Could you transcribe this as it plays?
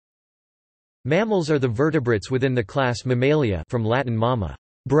Mammals are the vertebrates within the class Mammalia, from Latin mamma,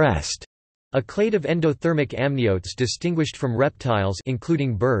 breast, a clade of endothermic amniotes distinguished from reptiles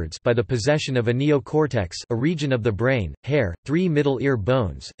including birds by the possession of a neocortex, a region of the brain, hair, 3 middle ear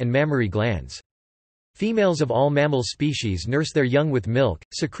bones, and mammary glands. Females of all mammal species nurse their young with milk,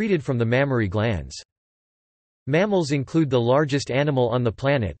 secreted from the mammary glands. Mammals include the largest animal on the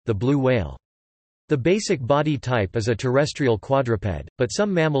planet, the blue whale. The basic body type is a terrestrial quadruped, but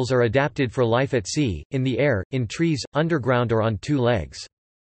some mammals are adapted for life at sea, in the air, in trees, underground or on 2 legs.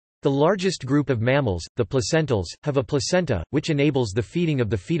 The largest group of mammals, the placentals, have a placenta, which enables the feeding of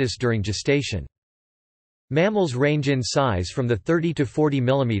the fetus during gestation. Mammals range in size from the 30 to 40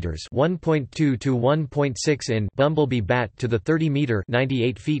 mm (1.2 to 1.6 in) bumblebee bat to the 30 meter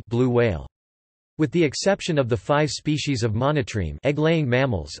 (98 feet) blue whale. With the exception of the 5 species of monotreme egg-laying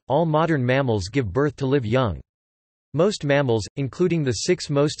mammals, all modern mammals give birth to live young. Most mammals, including the 6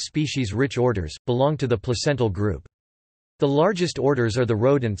 most species-rich orders, belong to the placental group. The largest orders are the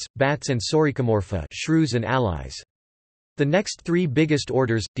rodents, bats and Soricomorpha, shrews and allies. The next 3 biggest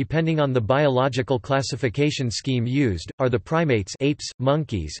orders, depending on the biological classification scheme used, are the primates apes,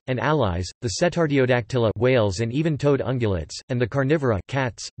 monkeys, and allies, the Cetartiodactyla whales and even-toed ungulates, and the carnivora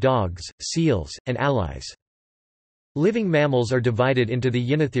cats, dogs, seals, and allies. Living mammals are divided into the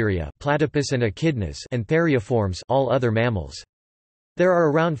Eunotheria platypus and echidnas and theriiforms all other mammals. There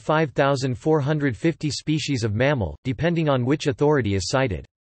are around 5,450 species of mammal, depending on which authority is cited.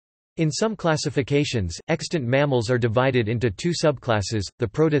 In some classifications, extant mammals are divided into 2 subclasses, the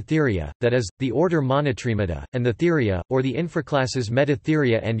Prototheria, that is, the order Monotremata, and the Theria, or the infraclasses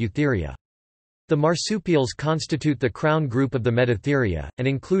Metatheria and Eutheria. The marsupials constitute the crown group of the Metatheria, and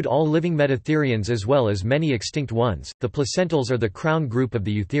include all living metatherians as well as many extinct ones. The placentals are the crown group of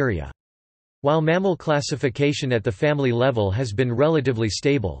the Eutheria. While mammal classification at the family level has been relatively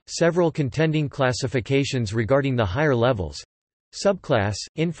stable, several contending classifications regarding the higher levels subclass,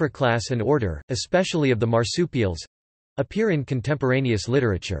 infraclass and order, especially of the marsupials, appear in contemporaneous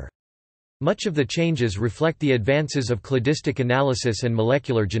literature. Much of the changes reflect the advances of cladistic analysis and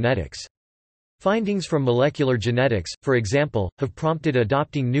molecular genetics. Findings from molecular genetics, for example, have prompted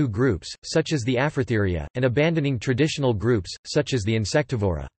adopting new groups, such as the Afrotheria, and abandoning traditional groups, such as the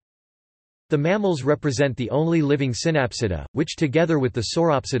Insectivora. The mammals represent the only living synapsida, which together with the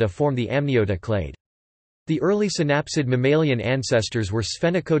Sauropsida form the Amniota clade. The early synapsid mammalian ancestors were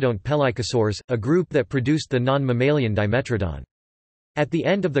Sphenacodonte pelycosaurs, a group that produced the non-mammalian Dimetrodon. At the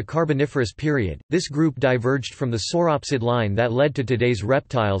end of the Carboniferous period, this group diverged from the Sauropsid line that led to today's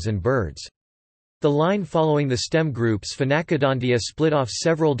reptiles and birds. The line following the stem group Sphenacodontia split off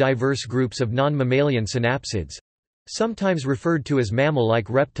several diverse groups of non-mammalian synapsids, sometimes referred to as mammal-like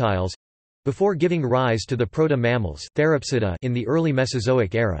reptiles, before giving rise to the proto-mammals Therapsida in the early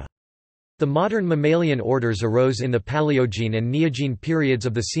Mesozoic era. The modern mammalian orders arose in the Paleogene and Neogene periods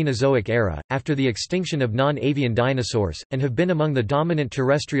of the Cenozoic era, after the extinction of non-avian dinosaurs, and have been among the dominant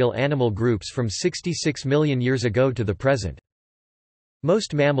terrestrial animal groups from 66 million years ago to the present.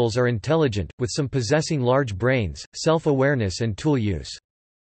 Most mammals are intelligent, with some possessing large brains, self-awareness and tool use.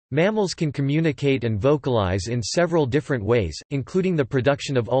 Mammals can communicate and vocalize in several different ways, including the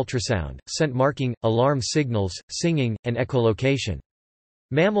production of ultrasound, scent marking, alarm signals, singing, and echolocation.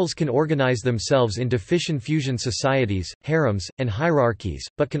 Mammals can organize themselves into fission-fusion societies, harems, and hierarchies,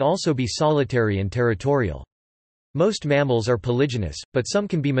 but can also be solitary and territorial. Most mammals are polygynous, but some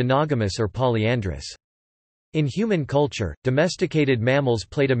can be monogamous or polyandrous. In human culture, domesticated mammals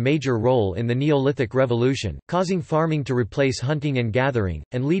played a major role in the Neolithic Revolution, causing farming to replace hunting and gathering,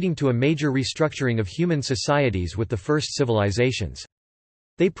 and leading to a major restructuring of human societies with the first civilizations.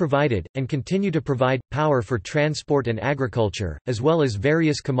 They provided, and continue to provide, power for transport and agriculture, as well as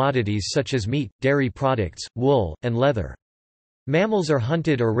various commodities such as meat, dairy products, wool, and leather. Mammals are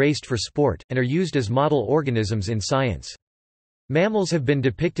hunted or raced for sport, and are used as model organisms in science. Mammals have been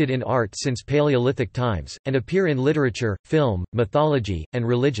depicted in art since Paleolithic times, and appear in literature, film, mythology, and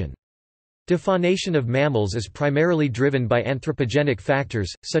religion. Defaunation of mammals is primarily driven by anthropogenic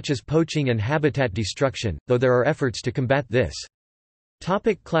factors, such as poaching and habitat destruction, though there are efforts to combat this.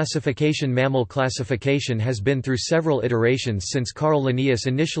 Topic classification. Mammal classification has been through several iterations since Carl Linnaeus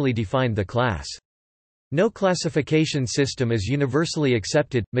initially defined the class. No classification system is universally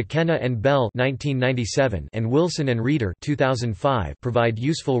accepted. McKenna and Bell 1997 and Wilson and Reeder 2005 provide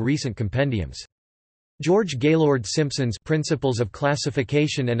useful recent compendiums. George Gaylord Simpson's Principles of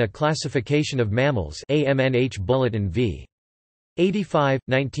Classification and a Classification of Mammals AMNH Bulletin v. 85,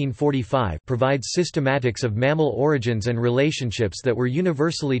 1945 provides systematics of mammal origins and relationships that were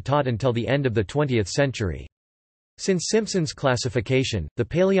universally taught until the end of the 20th century. Since Simpson's classification, the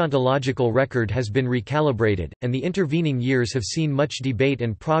paleontological record has been recalibrated, and the intervening years have seen much debate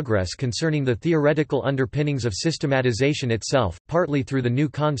and progress concerning the theoretical underpinnings of systematization itself, partly through the new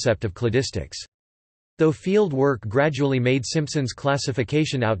concept of cladistics. Though field work gradually made Simpson's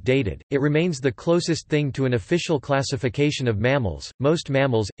classification outdated, it remains the closest thing to an official classification of mammals. Most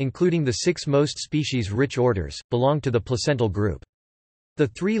mammals, including the 6 most species-rich orders, belong to the placental group. The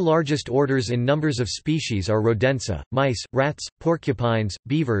 3 largest orders in numbers of species are Rodentia, mice, rats, porcupines,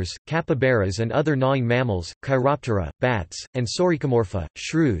 beavers, capybaras and other gnawing mammals, Chiroptera, bats, and Soricomorpha,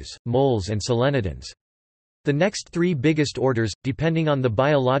 shrews, moles and solenodons. The next 3 biggest orders, depending on the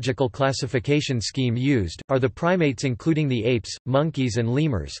biological classification scheme used, are the primates including the apes, monkeys and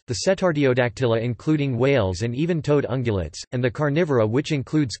lemurs, the Cetartiodactyla including whales and even-toed ungulates, and the Carnivora which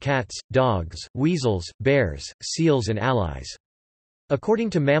includes cats, dogs, weasels, bears, seals and allies. According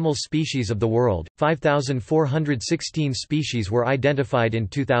to Mammal Species of the World, 5,416 species were identified in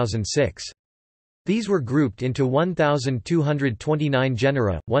 2006. These were grouped into 1,229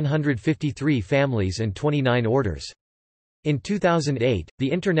 genera, 153 families and 29 orders. In 2008, the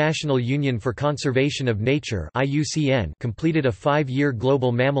International Union for Conservation of Nature (IUCN) completed a 5-year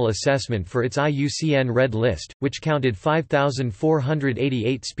global mammal assessment for its IUCN Red List, which counted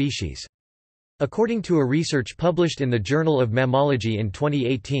 5,488 species. According to a research published in the Journal of Mammalogy in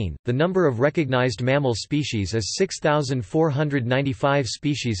 2018, the number of recognized mammal species is 6,495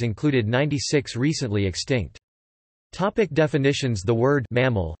 species included 96 recently extinct. Topic definitions. The word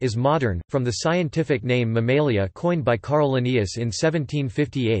mammal is modern, from the scientific name Mammalia coined by Carl Linnaeus in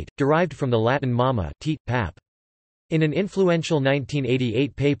 1758, derived from the Latin mamma, teat, pap. In an influential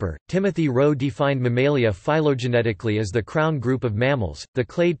 1988 paper, Timothy Rowe defined Mammalia phylogenetically as the crown group of mammals, the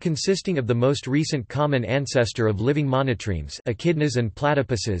clade consisting of the most recent common ancestor of living monotremes, echidnas and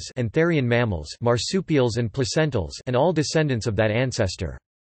platypuses, and therian mammals, marsupials and placentals, and all descendants of that ancestor.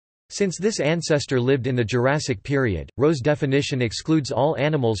 Since this ancestor lived in the Jurassic period, Rowe's definition excludes all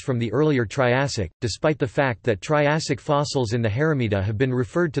animals from the earlier Triassic, despite the fact that Triassic fossils in the Haramida have been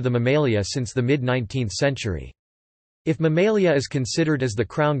referred to the Mammalia since the mid-19th century. If Mammalia is considered as the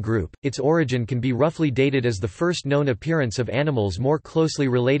crown group, its origin can be roughly dated as the first known appearance of animals more closely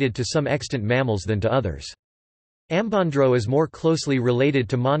related to some extant mammals than to others. Ambondro is more closely related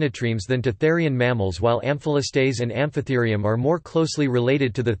to monotremes than to therian mammals, while Amphilistes and Amphitherium are more closely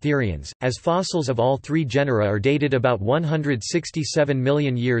related to the therians, as fossils of all 3 genera are dated about 167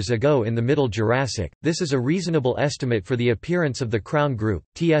 million years ago in the Middle Jurassic. This is a reasonable estimate for the appearance of the crown group.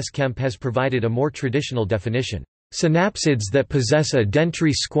 T.S. Kemp has provided a more traditional definition. Synapsids that possess a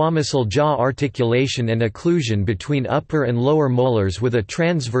dentary-squamosal jaw articulation and occlusion between upper and lower molars with a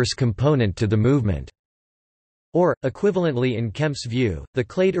transverse component to the movement. Or, equivalently in Kemp's view, the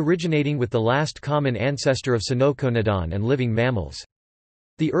clade originating with the last common ancestor of Cynoconodon and living mammals.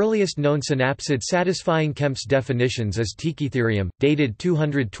 The earliest known synapsid satisfying Kemp's definitions is Tachytherium, dated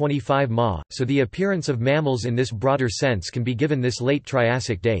 225 Ma, so the appearance of mammals in this broader sense can be given this late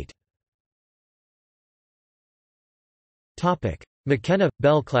Triassic date.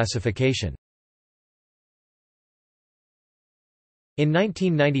 McKenna-Bell classification. In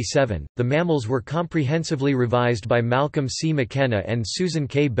 1997, the mammals were comprehensively revised by Malcolm C. McKenna and Susan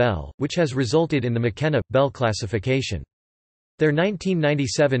K. Bell, which has resulted in the McKenna-Bell classification. Their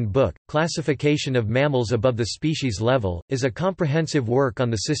 1997 book, Classification of Mammals Above the Species Level, is a comprehensive work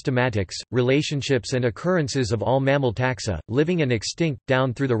on the systematics, relationships and occurrences of all mammal taxa, living and extinct,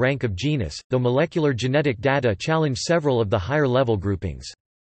 down through the rank of genus, though molecular genetic data challenge several of the higher-level groupings.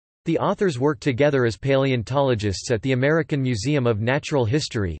 The authors work together as paleontologists at the American Museum of Natural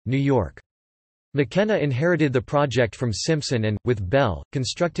History, New York. McKenna inherited the project from Simpson and, with Bell,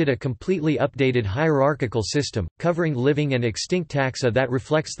 constructed a completely updated hierarchical system, covering living and extinct taxa that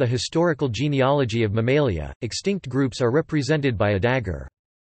reflects the historical genealogy of Mammalia. Extinct groups are represented by a dagger.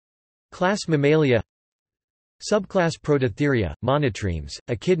 Class Mammalia. Subclass Prototheria, monotremes,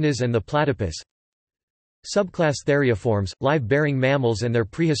 echidnas and the platypus. Subclass Theriiformes, live-bearing mammals and their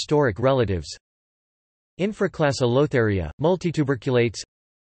prehistoric relatives. Infraclass Allotheria, multituberculates.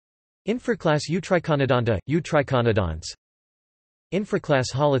 Infraclass Eutriconodonta, eutriconodonts.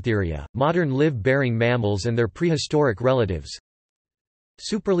 Infraclass Holotheria, modern live-bearing mammals and their prehistoric relatives.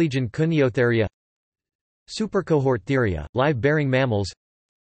 Superlegion Cuniotheria. Supercohort Theria, live-bearing mammals.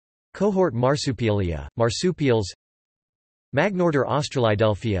 Cohort Marsupialia, marsupials. Magnorder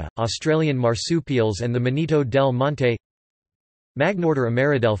Australidelphia, Australian marsupials and the Manito del Monte. Magnorder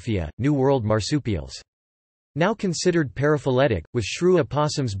Ameridelphia, New World marsupials. Now considered paraphyletic, with shrew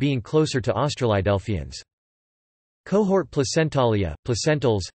opossums being closer to Australidelphians. Cohort Placentalia,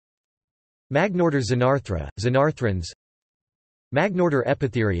 placentals. Magnorder Xenarthra, Xenarthrans. Magnorder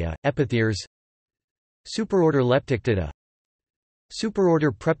Epitheria, Epithers. Superorder Leptictida.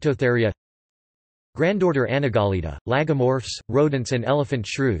 Superorder Preptotheria. Grandorder Anagalida, lagomorphs, rodents and elephant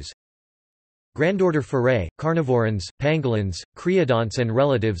shrews. Grandorder Ferae, carnivorans, pangolins, creodonts and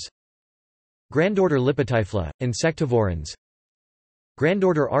relatives. Grandorder Lipotyphla, insectivorans.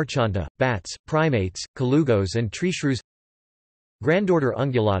 Grandorder Archonta, bats, primates, colugos and treeshrews. Grandorder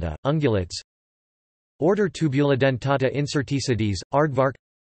Ungulata, ungulates. Order Tubulidentata incerticides, aardvark.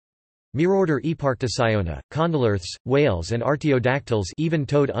 Mirorder Eparctosiona, condylarths, whales and artiodactyls,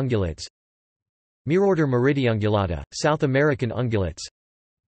 even-toed ungulates. Mirorder Meridiungulata, South American ungulates.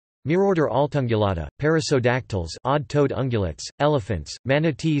 Mirorder Altungulata, parasodactyls, odd-toed ungulates, elephants,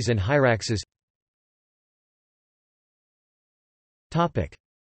 manatees and hyraxes. Topic: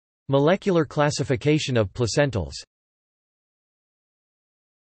 Molecular classification of placentals.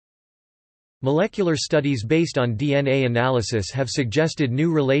 Molecular studies based on DNA analysis have suggested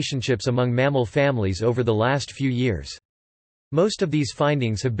new relationships among mammal families over the last few years. Most of these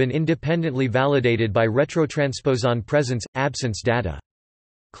findings have been independently validated by retrotransposon presence-absence data.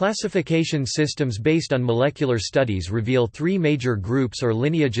 Classification systems based on molecular studies reveal three major groups or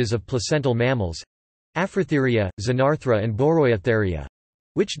lineages of placental mammals: Aphrotheria, Xenarthra and Boroiatheria,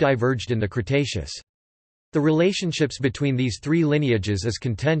 which diverged in the Cretaceous. The relationships between these three lineages is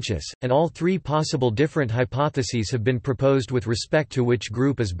contentious, and all three possible different hypotheses have been proposed with respect to which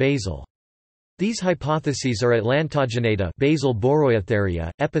group is basal. These hypotheses are Atlantogenata, basal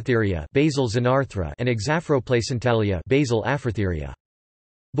Boroiatheria, Epitheria, basal Xenarthra, and Exaphroplacentalia, basal Aphrotheria.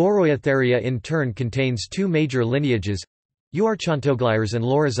 Boroiatheria in turn contains two major lineages, Euarchontoglires and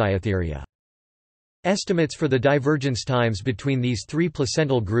Lorisiatheria. Estimates for the divergence times between these three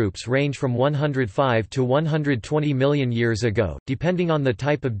placental groups range from 105 to 120 million years ago, depending on the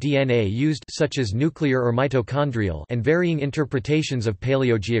type of DNA used, such as nuclear or mitochondrial, and varying interpretations of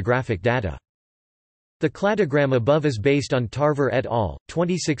paleogeographic data. The cladogram above is based on Tarver et al.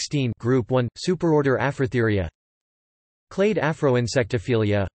 2016 Group 1, Superorder Aphrotheria. Clade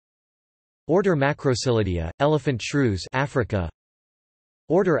Afroinsectophilia. Order Macrocylidea, elephant shrews, Africa.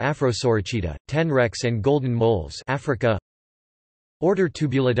 Order Afrosoricida, tenrecs and golden moles, Africa. Order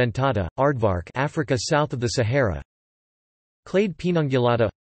Tubulidentata, aardvark, Africa south of the Sahara. Clade Pinungulata.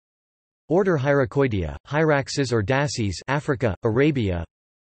 Order Hyracoidea, hyraxes or daces, Africa, Arabia.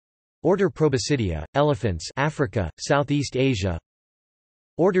 Order Proboscidea, elephants, Africa, Southeast Asia.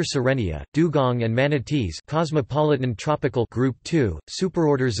 Order Sirenia, dugong and manatees, cosmopolitan tropical, Group 2,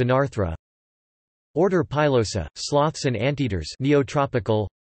 Superorder Xenarthra. Order Pilosa, sloths and anteaters, neotropical.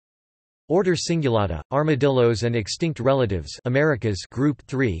 Order Cingulata, armadillos and extinct relatives, Americas, Group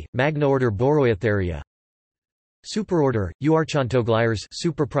 3, Magnaorder Boroiatheria. Superorder Euarchontoglires,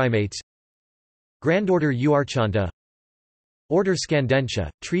 superprimates. Grandorder Euarchonta. Order Scandentia,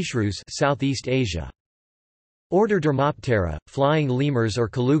 treeshrews, Southeast Asia. Order Dermoptera, flying lemurs or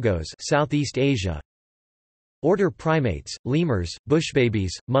colugos, Southeast Asia. Order Primates, lemurs,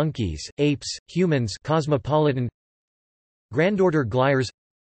 bushbabies, monkeys, apes, humans, cosmopolitan. Grandorder Glires.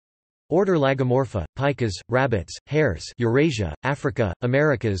 Order Lagomorpha, pikas, rabbits, hares, Eurasia, Africa,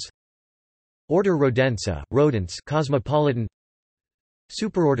 Americas. Order Rodentia, rodents, cosmopolitan.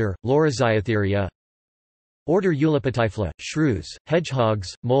 Superorder Lorisiatheria. Order Eulipotyphla, shrews,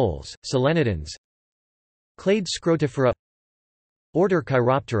 hedgehogs, moles, solenodons. Clade Scrotifera. Order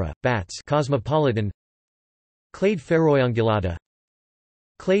Chiroptera, bats, cosmopolitan. Clade Feroiungulata.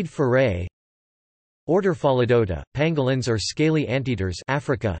 Clade Ferae. Order Phalidota, pangolins or scaly anteaters,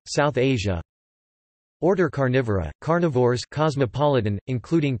 Africa, South Asia. Order Carnivora, carnivores, cosmopolitan,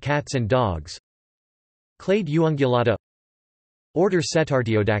 including cats and dogs. Clade Euungulata. Order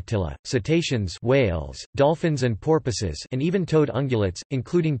Cetartiodactyla, cetaceans, whales, dolphins and porpoises, and even-toed ungulates,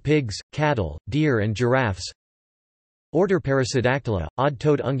 including pigs, cattle, deer and giraffes. Order Parasodactyla,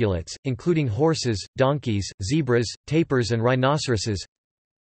 odd-toed ungulates, including horses, donkeys, zebras, tapirs and rhinoceroses.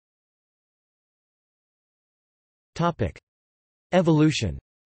 Topic: Evolution.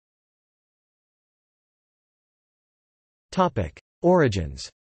 Topic: Origins.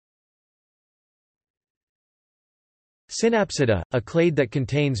 Synapsida, a clade that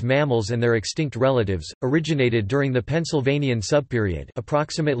contains mammals and their extinct relatives, originated during the Pennsylvanian subperiod,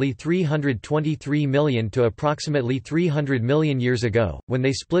 approximately 323 million to approximately 300 million years ago, when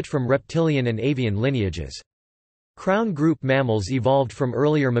they split from reptilian and avian lineages. Crown group mammals evolved from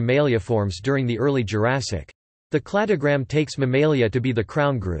earlier mammalia forms during the early Jurassic. The cladogram takes Mammalia to be the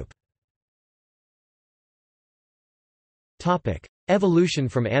crown group. Topic: Evolution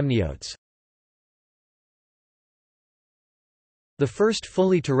from amniotes. The first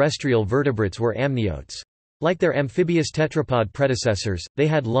fully terrestrial vertebrates were amniotes. Like their amphibious tetrapod predecessors, they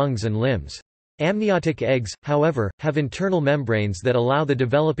had lungs and limbs. Amniotic eggs, however, have internal membranes that allow the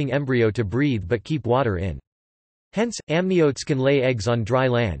developing embryo to breathe but keep water in. Hence, amniotes can lay eggs on dry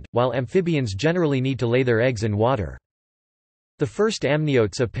land, while amphibians generally need to lay their eggs in water. The first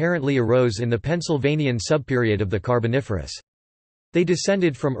amniotes apparently arose in the Pennsylvanian subperiod of the Carboniferous. They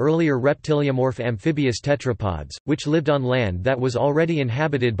descended from earlier reptiliomorph amphibious tetrapods, which lived on land that was already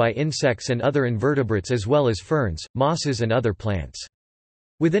inhabited by insects and other invertebrates as well as ferns, mosses and other plants.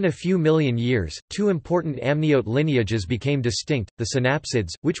 Within a few million years, two important amniote lineages became distinct, the synapsids,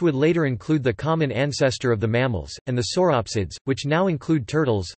 which would later include the common ancestor of the mammals, and the sauropsids, which now include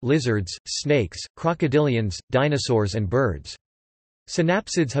turtles, lizards, snakes, crocodilians, dinosaurs and birds.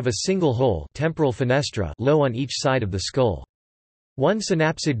 Synapsids have a single hole, temporal fenestra, low on each side of the skull. One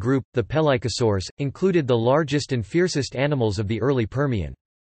synapsid group, the pelycosaurs, included the largest and fiercest animals of the early Permian.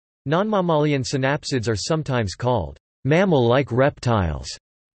 Non-mammalian synapsids are sometimes called mammal-like reptiles.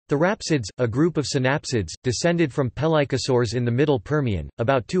 The rhapsids, a group of synapsids, descended from pelycosaurs in the Middle Permian,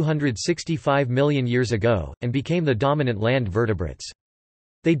 about 265 million years ago, and became the dominant land vertebrates.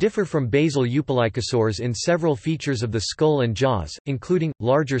 They differ from basal eupelycosaurs in several features of the skull and jaws, including,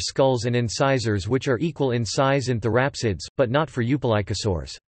 larger skulls and incisors which are equal in size in therapsids, but not for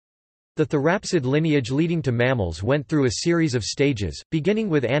eupelycosaurs. The therapsid lineage leading to mammals went through a series of stages, beginning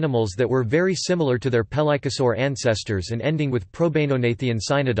with animals that were very similar to their pelycosaur ancestors and ending with probaenognathian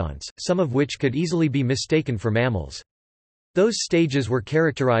cynodonts, some of which could easily be mistaken for mammals. Those stages were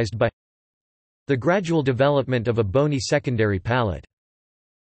characterized by the gradual development of a bony secondary palate,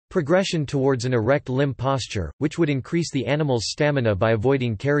 progression towards an erect limb posture, which would increase the animal's stamina by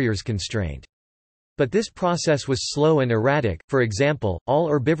avoiding carrier's constraint. But this process was slow and erratic. For example, all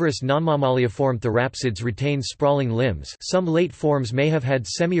herbivorous nonmammaliform therapsids retain sprawling limbs. Some late forms may have had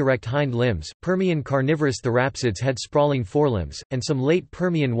semi-erect hind limbs. Permian carnivorous therapsids had sprawling forelimbs, and some late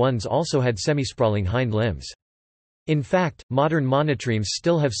Permian ones also had semi-sprawling hind limbs. In fact, modern monotremes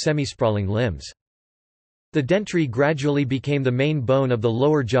still have semi-sprawling limbs. The dentary gradually became the main bone of the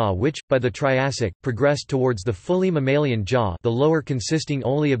lower jaw which, by the Triassic, progressed towards the fully mammalian jaw, the lower consisting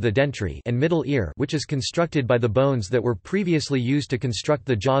only of the dentary, and middle ear, which is constructed by the bones that were previously used to construct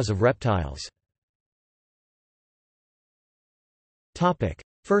the jaws of reptiles.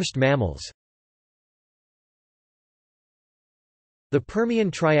 First mammals. The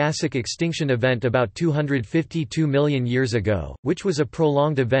Permian-Triassic extinction event about 252 million years ago, which was a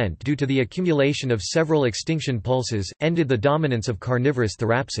prolonged event due to the accumulation of several extinction pulses, ended the dominance of carnivorous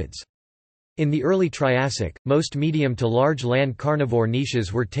therapsids. In the early Triassic, most medium to large land carnivore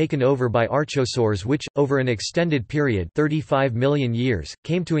niches were taken over by archosaurs which, over an extended period 35 million years,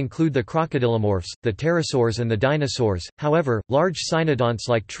 came to include the crocodilomorphs, the pterosaurs and the dinosaurs. However, large cynodonts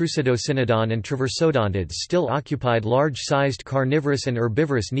like Trucidocynodon and Traversodontids still occupied large-sized carnivorous and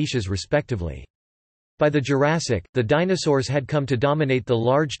herbivorous niches respectively. By the Jurassic, the dinosaurs had come to dominate the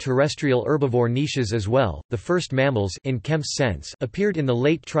large terrestrial herbivore niches as well. The first mammals, in Kemp's sense, appeared in the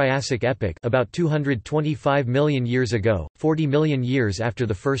late Triassic epoch, about 225 million years ago, 40 million years after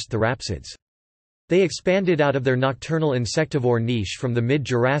the first therapsids. They expanded out of their nocturnal insectivore niche from the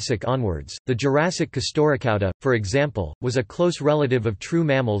mid-Jurassic onwards. The Jurassic Castorocauda, for example, was a close relative of true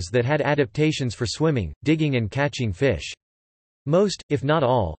mammals that had adaptations for swimming, digging and catching fish. Most, if not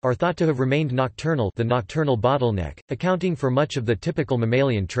all, are thought to have remained nocturnal, the nocturnal bottleneck, accounting for much of the typical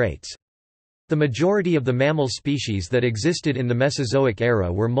mammalian traits. The majority of the mammal species that existed in the Mesozoic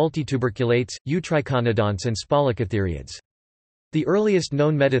era were multituberculates, eutriconodonts and spolocotheriids. The earliest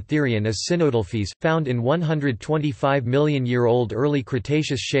known metatherian is Synodolphes, found in 125-million-year-old early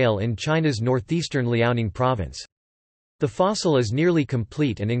Cretaceous shale in China's northeastern Liaoning province. The fossil is nearly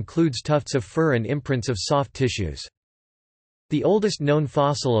complete and includes tufts of fur and imprints of soft tissues. The oldest known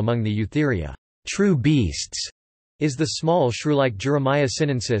fossil among the Eutheria, true beasts, is the small shrew-like Jeremiah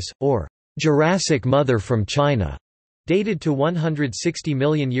sinensis, or Jurassic mother from China, dated to 160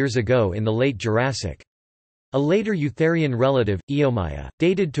 million years ago in the late Jurassic. A later Eutherian relative, Eomaya,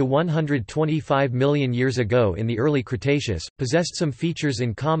 dated to 125 million years ago in the early Cretaceous, possessed some features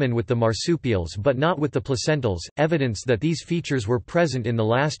in common with the marsupials but not with the placentals, evidence that these features were present in the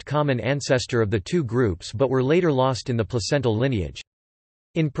last common ancestor of the two groups but were later lost in the placental lineage.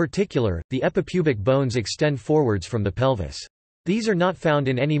 In particular, the epipubic bones extend forwards from the pelvis. These are not found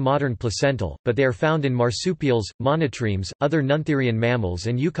in any modern placental, but they are found in marsupials, monotremes, other nuntherian mammals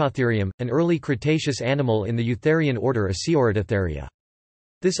and Eucotherium, an early Cretaceous animal in the Eutherian order Aciorhidotheria.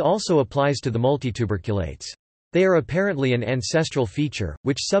 This also applies to the multituberculates. They are apparently an ancestral feature,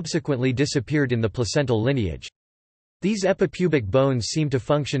 which subsequently disappeared in the placental lineage. These epipubic bones seem to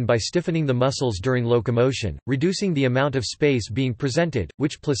function by stiffening the muscles during locomotion, reducing the amount of space being presented,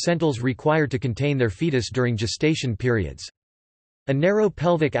 which placentals require to contain their fetus during gestation periods. A narrow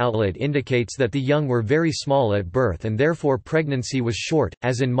pelvic outlet indicates that the young were very small at birth and therefore pregnancy was short,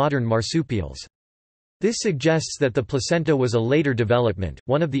 as in modern marsupials. This suggests that the placenta was a later development.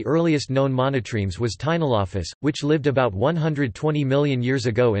 One of the earliest known monotremes was Tynalophus, which lived about 120 million years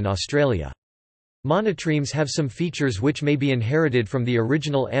ago in Australia. Monotremes have some features which may be inherited from the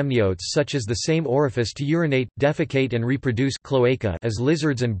original amniotes, such as the same orifice to urinate, defecate and reproduce cloaca as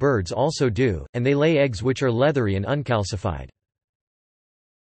lizards and birds also do, and they lay eggs which are leathery and uncalcified.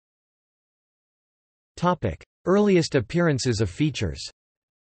 Earliest appearances of features.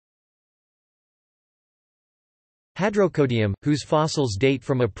 Hadrocodium, whose fossils date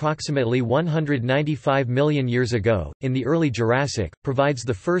from approximately 195 million years ago, in the early Jurassic, provides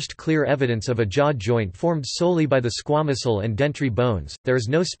the first clear evidence of a jaw joint formed solely by the squamosal and dentary bones. There is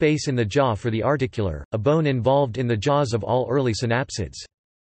no space in the jaw for the articular, a bone involved in the jaws of all early synapsids.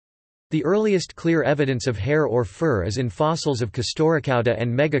 The earliest clear evidence of hair or fur is in fossils of Castorocauda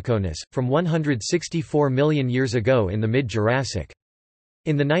and Megaconus, from 164 million years ago in the mid-Jurassic.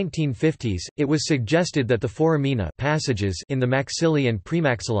 In the 1950s, it was suggested that the foramina passages in the maxillae and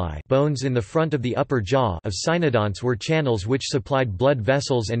premaxillae bones in the front of the upper jaw of cynodonts were channels which supplied blood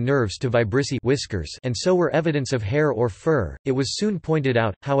vessels and nerves to vibrissae whiskers and so were evidence of hair or fur. It was soon pointed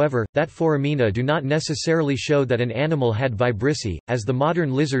out, however, that foramina do not necessarily show that an animal had vibrissae, as the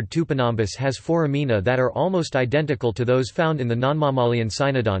modern lizard Tupinambus has foramina that are almost identical to those found in the non-mammalian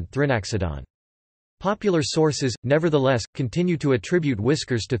cynodont Thrinaxodon. Popular sources, nevertheless, continue to attribute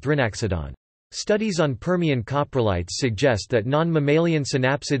whiskers to Thrinaxodon. Studies on Permian coprolites suggest that non-mammalian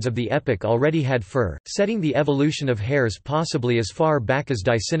synapsids of the epoch already had fur, setting the evolution of hairs possibly as far back as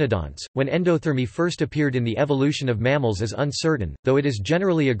dicynodonts. When endothermy first appeared in the evolution of mammals is uncertain, though it is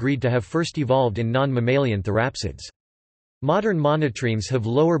generally agreed to have first evolved in non-mammalian therapsids. Modern monotremes have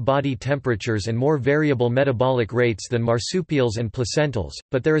lower body temperatures and more variable metabolic rates than marsupials and placentals,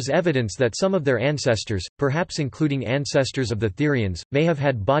 but there is evidence that some of their ancestors, perhaps including ancestors of the therians, may have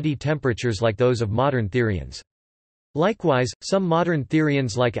had body temperatures like those of modern therians. Likewise, some modern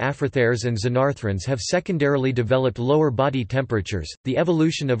therians like Afrotheres and Xenarthrans have secondarily developed lower body temperatures. The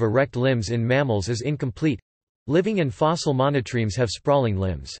evolution of erect limbs in mammals is incomplete. Living and fossil monotremes have sprawling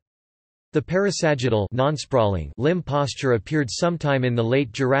limbs. The parasagittal non-sprawling limb posture appeared sometime in the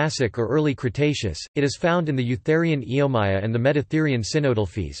late Jurassic or early Cretaceous. It is found in the Eutherian Eomia and the Metatherian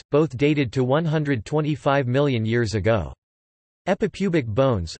Synodolphes, both dated to 125 million years ago. Epipubic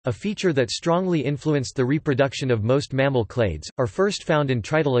bones, a feature that strongly influenced the reproduction of most mammal clades, are first found in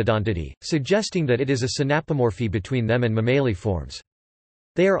Tritylodontidae, suggesting that it is a synapomorphy between them and mammaliforms.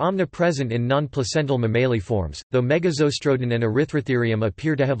 They are omnipresent in non-placental mammaliforms, though Megazostrodon and Erythrotherium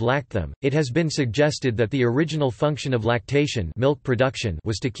appear to have lacked them. It has been suggested that the original function of lactation, milk production,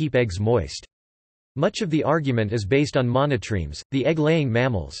 was to keep eggs moist. Much of the argument is based on monotremes, the egg-laying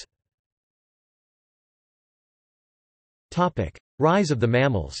mammals. Topic: Rise of the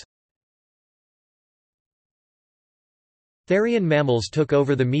mammals. Therian mammals took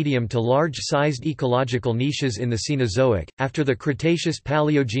over the medium to large-sized ecological niches in the Cenozoic, after the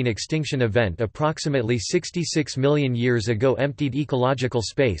Cretaceous-Paleogene extinction event approximately 66 million years ago emptied ecological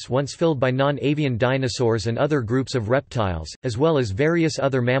space once filled by non-avian dinosaurs and other groups of reptiles, as well as various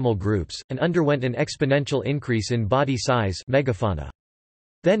other mammal groups, and underwent an exponential increase in body size megafauna.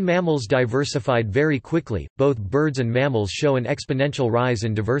 Then mammals diversified very quickly, both birds and mammals show an exponential rise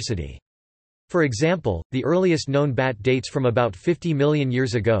in diversity. For example, the earliest known bat dates from about 50 million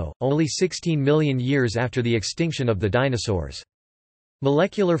years ago, only 16 million years after the extinction of the dinosaurs.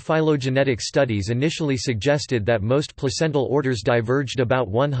 Molecular phylogenetic studies initially suggested that most placental orders diverged about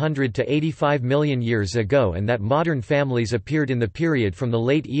 100 to 85 million years ago and that modern families appeared in the period from the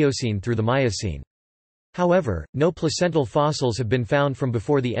late Eocene through the Miocene. However, no placental fossils have been found from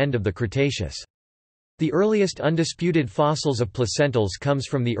before the end of the Cretaceous. The earliest undisputed fossils of placentals comes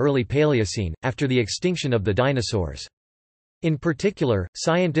from the early Paleocene, after the extinction of the dinosaurs. In particular,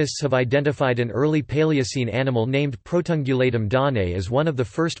 scientists have identified an early Paleocene animal named Protungulatum danae as one of the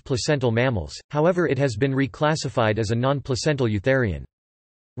first placental mammals, however it has been reclassified as a non-placental eutherian.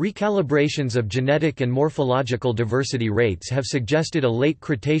 Recalibrations of genetic and morphological diversity rates have suggested a late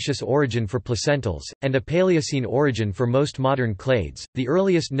Cretaceous origin for placentals, and a Paleocene origin for most modern clades. The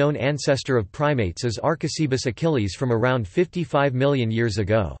earliest known ancestor of primates is Archicebus achilles from around 55 million years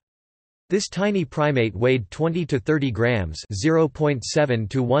ago. This tiny primate weighed 20 to 30 grams (0.7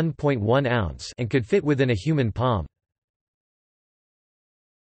 to 1.1 ounce) and could fit within a human palm.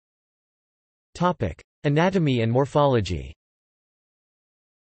 Anatomy and morphology.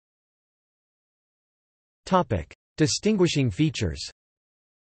 Distinguishing features.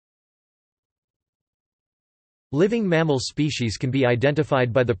 Living mammal species can be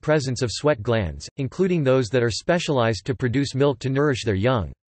identified by the presence of sweat glands, including those that are specialized to produce milk to nourish their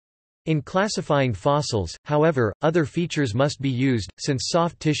young. In classifying fossils, however, other features must be used, since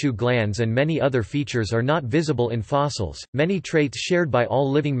soft tissue glands and many other features are not visible in fossils. Many traits shared by all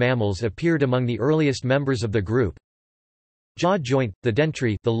living mammals appeared among the earliest members of the group. Jaw joint, the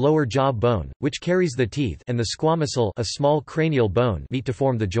dentary, the lower jaw bone, which carries the teeth, and the squamosal, a small cranial bone, meet to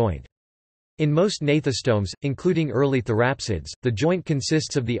form the joint. In most gnathostomes, including early therapsids, the joint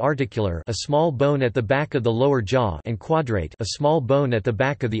consists of the articular, a small bone at the back of the lower jaw, and quadrate, a small bone at the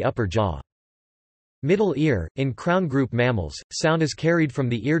back of the upper jaw. Middle ear. In crown group mammals, sound is carried from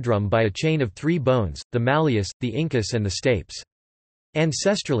the eardrum by a chain of 3 bones, the malleus, the incus and the stapes.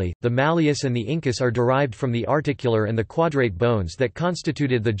 Ancestrally, the malleus and the incus are derived from the articular and the quadrate bones that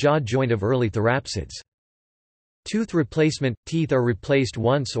constituted the jaw joint of early therapsids. Tooth replacement – teeth are replaced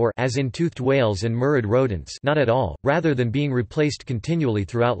once or as in toothed whales and murid rodents not at all, rather than being replaced continually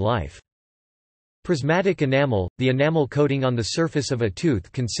throughout life. Prismatic enamel – the enamel coating on the surface of a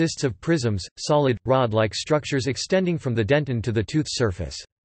tooth consists of prisms, solid, rod-like structures extending from the dentin to the tooth's surface.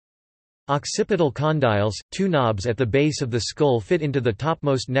 Occipital condyles, 2 knobs at the base of the skull fit into the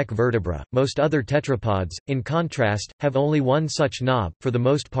topmost neck vertebra. Most other tetrapods, in contrast, have only one such knob. For the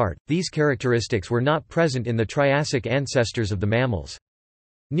most part, these characteristics were not present in the Triassic ancestors of the mammals.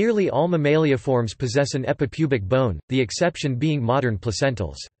 Nearly all mammaliaforms possess an epipubic bone, the exception being modern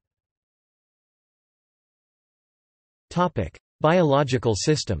placentals. Topic: Biological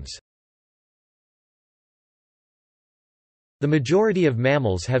systems. The majority of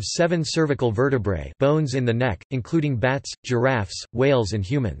mammals have 7 cervical vertebrae, bones in the neck, including bats, giraffes, whales and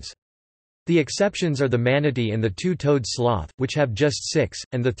humans. The exceptions are the manatee and the 2-toed sloth, which have just 6,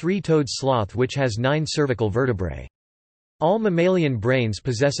 and the 3-toed sloth which has 9 cervical vertebrae. All mammalian brains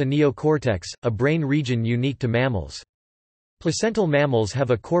possess a neocortex, a brain region unique to mammals. Placental mammals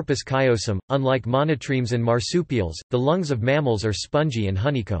have a corpus callosum. Unlike monotremes and marsupials, the lungs of mammals are spongy and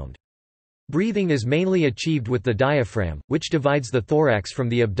honeycombed. Breathing is mainly achieved with the diaphragm, which divides the thorax from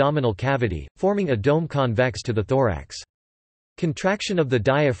the abdominal cavity, forming a dome convex to the thorax. Contraction of the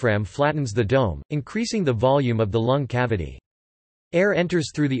diaphragm flattens the dome, increasing the volume of the lung cavity. Air enters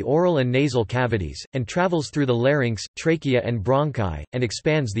through the oral and nasal cavities, and travels through the larynx, trachea and bronchi, and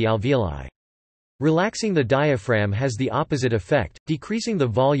expands the alveoli. Relaxing the diaphragm has the opposite effect, decreasing the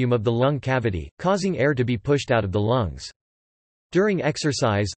volume of the lung cavity, causing air to be pushed out of the lungs. During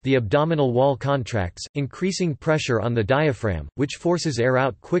exercise, the abdominal wall contracts, increasing pressure on the diaphragm, which forces air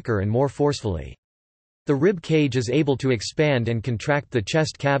out quicker and more forcefully. The rib cage is able to expand and contract the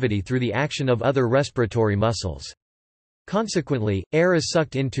chest cavity through the action of other respiratory muscles. Consequently, air is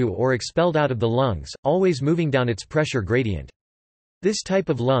sucked into or expelled out of the lungs, always moving down its pressure gradient. This type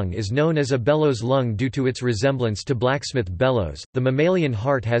of lung is known as a bellows lung due to its resemblance to blacksmith bellows. The mammalian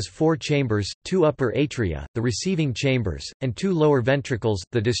heart has 4 chambers, 2 upper atria, the receiving chambers, and 2 lower ventricles,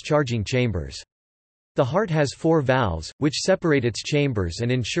 the discharging chambers. The heart has 4 valves, which separate its chambers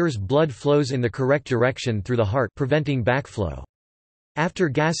and ensures blood flows in the correct direction through the heart, preventing backflow. After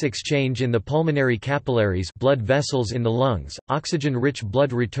gas exchange in the pulmonary capillaries, blood vessels in the lungs, oxygen-rich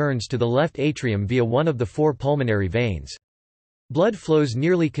blood returns to the left atrium via one of the 4 pulmonary veins. Blood flows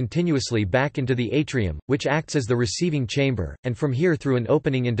nearly continuously back into the atrium, which acts as the receiving chamber, and from here through an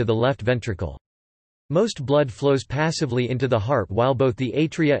opening into the left ventricle. Most blood flows passively into the heart while both the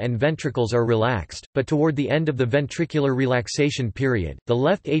atria and ventricles are relaxed, but toward the end of the ventricular relaxation period, the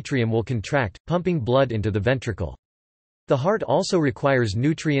left atrium will contract, pumping blood into the ventricle. The heart also requires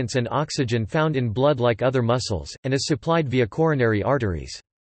nutrients and oxygen found in blood like other muscles, and is supplied via coronary arteries.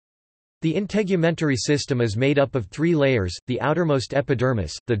 The integumentary system is made up of 3 layers, the outermost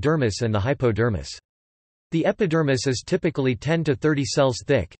epidermis, the dermis and the hypodermis. The epidermis is typically 10 to 30 cells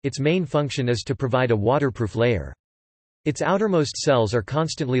thick, its main function is to provide a waterproof layer. Its outermost cells are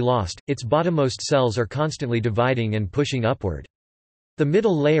constantly lost, its bottommost cells are constantly dividing and pushing upward. The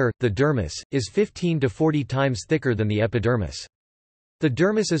middle layer, the dermis, is 15 to 40 times thicker than the epidermis. The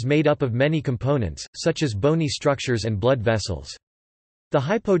dermis is made up of many components, such as bony structures and blood vessels. The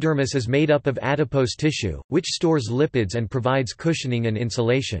hypodermis is made up of adipose tissue, which stores lipids and provides cushioning and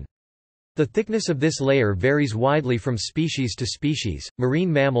insulation. The thickness of this layer varies widely from species to species. Marine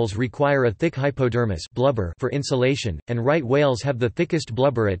mammals require a thick hypodermis blubber for insulation, and right whales have the thickest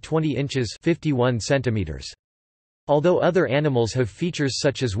blubber at 20 inches (51 centimeters). Although other animals have features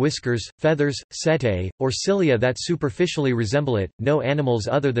such as whiskers, feathers, setae, or cilia that superficially resemble it, no animals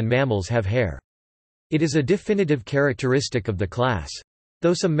other than mammals have hair. It is a definitive characteristic of the class.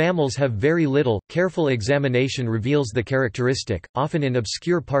 Though some mammals have very little, careful examination reveals the characteristic, often in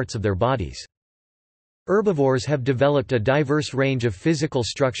obscure parts of their bodies. Herbivores have developed a diverse range of physical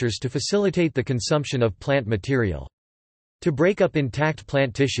structures to facilitate the consumption of plant material. To break up intact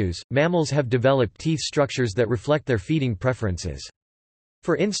plant tissues, mammals have developed teeth structures that reflect their feeding preferences.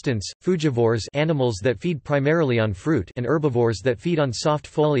 For instance, frugivores, animals that feed primarily on fruit, and herbivores that feed on soft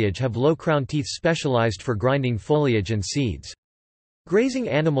foliage have low crown teeth specialized for grinding foliage and seeds. Grazing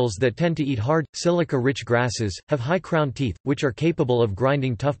animals that tend to eat hard, silica-rich grasses, have high crown teeth, which are capable of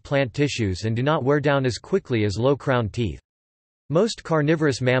grinding tough plant tissues and do not wear down as quickly as low crown teeth. Most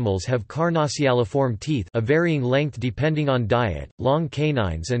carnivorous mammals have carnassialiform teeth, a varying length depending on diet, long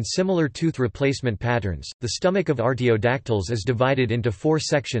canines and similar tooth replacement patterns. The stomach of artiodactyls is divided into 4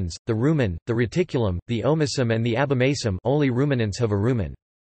 sections: the rumen, the reticulum, the omasum and the abomasum. Only ruminants have a rumen.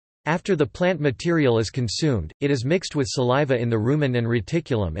 After the plant material is consumed, it is mixed with saliva in the rumen and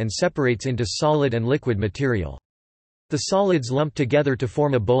reticulum and separates into solid and liquid material. The solids lump together to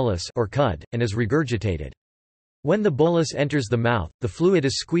form a bolus or cud, and is regurgitated. When the bolus enters the mouth, the fluid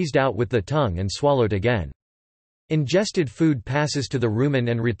is squeezed out with the tongue and swallowed again. Ingested food passes to the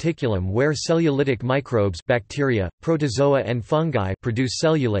rumen and reticulum where cellulitic microbes, bacteria, protozoa and fungi produce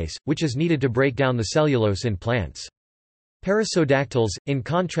cellulase, which is needed to break down the cellulose in plants. Perissodactyls, in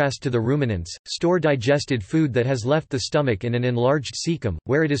contrast to the ruminants, store digested food that has left the stomach in an enlarged cecum,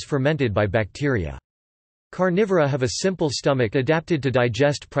 where it is fermented by bacteria. Carnivora have a simple stomach adapted to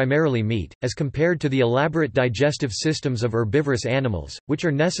digest primarily meat, as compared to the elaborate digestive systems of herbivorous animals, which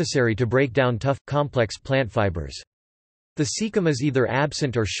are necessary to break down tough, complex plant fibers. The cecum is either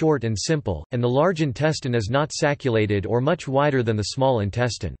absent or short and simple, and the large intestine is not sacculated or much wider than the small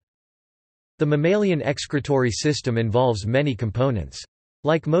intestine. The mammalian excretory system involves many components.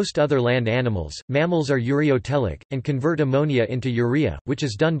 Like most other land animals, mammals are ureotelic, and convert ammonia into urea, which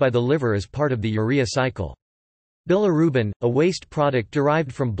is done by the liver as part of the urea cycle. Bilirubin, a waste product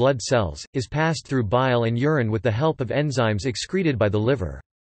derived from blood cells, is passed through bile and urine with the help of enzymes excreted by the liver.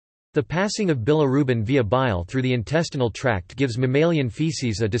 The passing of bilirubin via bile through the intestinal tract gives mammalian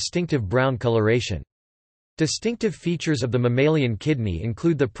feces a distinctive brown coloration. Distinctive features of the mammalian kidney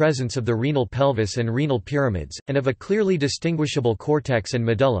include the presence of the renal pelvis and renal pyramids, and of a clearly distinguishable cortex and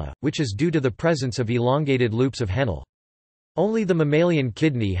medulla, which is due to the presence of elongated loops of Henle. Only the mammalian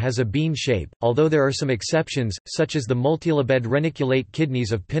kidney has a bean shape, although there are some exceptions, such as the multilobed reniculate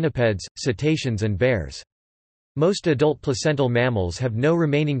kidneys of pinnipeds, cetaceans and bears. Most adult placental mammals have no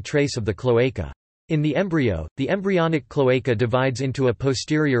remaining trace of the cloaca. In the embryo, the embryonic cloaca divides into a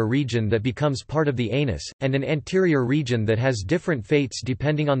posterior region that becomes part of the anus, and an anterior region that has different fates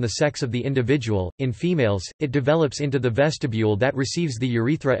depending on the sex of the individual. In females, it develops into the vestibule that receives the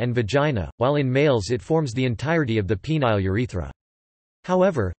urethra and vagina, while in males it forms the entirety of the penile urethra.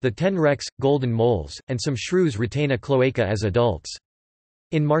 However, the tenrecs, golden moles, and some shrews retain a cloaca as adults.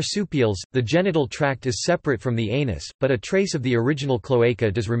 In marsupials, the genital tract is separate from the anus, but a trace of the original cloaca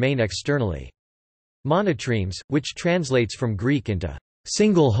does remain externally. Monotremes, which translates from Greek into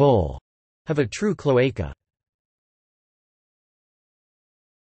single hole, have a true cloaca.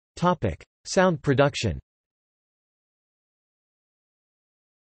 Sound production.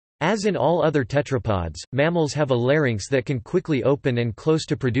 As in all other tetrapods, mammals have a larynx that can quickly open and close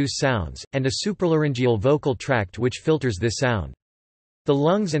to produce sounds, and a supralaryngeal vocal tract which filters this sound. The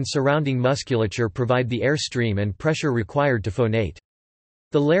lungs and surrounding musculature provide the airstream and pressure required to phonate.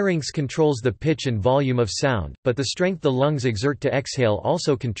 The larynx controls the pitch and volume of sound, but the strength the lungs exert to exhale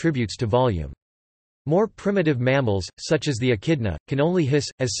also contributes to volume. More primitive mammals, such as the echidna, can only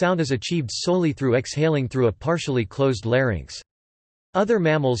hiss, as sound is achieved solely through exhaling through a partially closed larynx. Other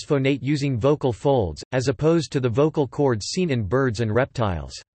mammals phonate using vocal folds, as opposed to the vocal cords seen in birds and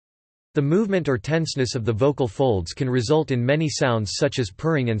reptiles. The movement or tenseness of the vocal folds can result in many sounds such as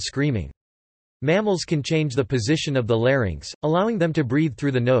purring and screaming. Mammals can change the position of the larynx, allowing them to breathe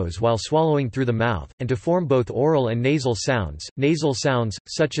through the nose while swallowing through the mouth, and to form both oral and nasal sounds. Nasal sounds,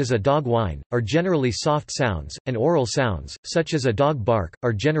 such as a dog whine, are generally soft sounds, and oral sounds, such as a dog bark,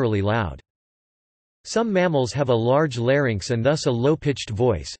 are generally loud. Some mammals have a large larynx and thus a low-pitched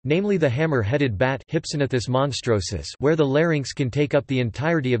voice, namely the hammer-headed bat Hypsinethus monstrosus, where the larynx can take up the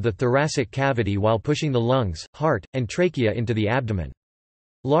entirety of the thoracic cavity while pushing the lungs, heart, and trachea into the abdomen.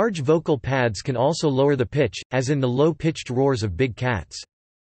 Large vocal pads can also lower the pitch, as in the low-pitched roars of big cats.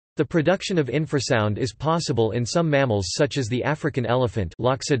 The production of infrasound is possible in some mammals such as the African elephant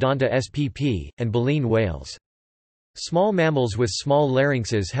Loxodonta spp, and baleen whales. Small mammals with small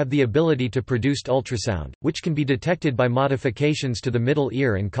larynxes have the ability to produce ultrasound, which can be detected by modifications to the middle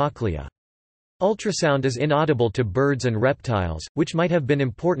ear and cochlea. Ultrasound is inaudible to birds and reptiles, which might have been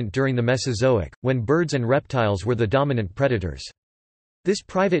important during the Mesozoic, when birds and reptiles were the dominant predators. This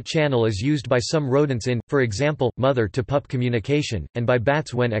private channel is used by some rodents in, for example, mother-to-pup communication, and by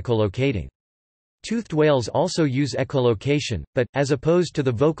bats when echolocating. Toothed whales also use echolocation, but, as opposed to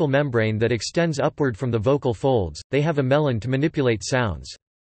the vocal membrane that extends upward from the vocal folds, they have a melon to manipulate sounds.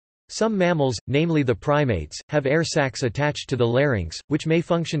 Some mammals, namely the primates, have air sacs attached to the larynx, which may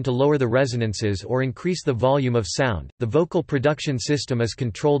function to lower the resonances or increase the volume of sound. The vocal production system is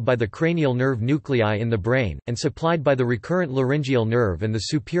controlled by the cranial nerve nuclei in the brain, and supplied by the recurrent laryngeal nerve and the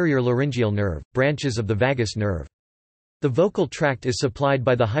superior laryngeal nerve, branches of the vagus nerve. The vocal tract is supplied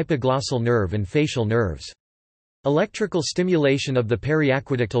by the hypoglossal nerve and facial nerves. Electrical stimulation of the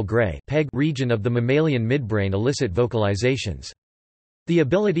periaqueductal gray region of the mammalian midbrain elicit vocalizations. The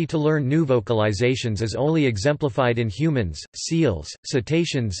ability to learn new vocalizations is only exemplified in humans, seals,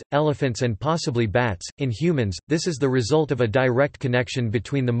 cetaceans, elephants, and possibly bats. In humans, this is the result of a direct connection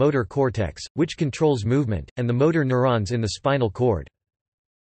between the motor cortex, which controls movement, and the motor neurons in the spinal cord.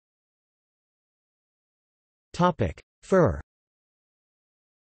 Fur.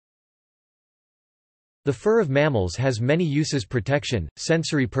 The fur of mammals has many uses: protection,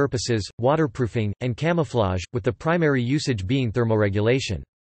 sensory purposes, waterproofing, and camouflage, with the primary usage being thermoregulation.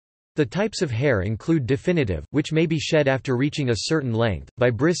 The types of hair include definitive, which may be shed after reaching a certain length,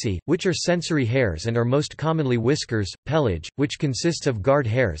 vibrissae, which are sensory hairs and are most commonly whiskers, pelage, which consists of guard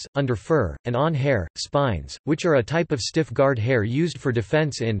hairs, under fur, and on hair, spines, which are a type of stiff guard hair used for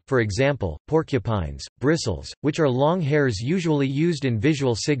defense in, for example, porcupines, bristles, which are long hairs usually used in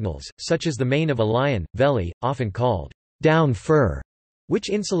visual signals, such as the mane of a lion, veli, often called down fur, which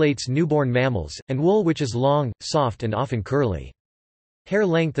insulates newborn mammals, and wool, which is long, soft, and often curly. Hair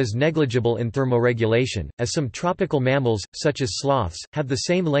length is negligible in thermoregulation, as some tropical mammals, such as sloths, have the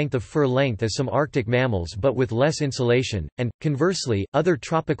same length of fur length as some Arctic mammals but with less insulation, and, conversely, other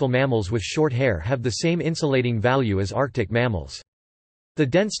tropical mammals with short hair have the same insulating value as Arctic mammals. The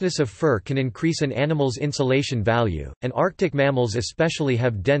denseness of fur can increase an animal's insulation value, and Arctic mammals especially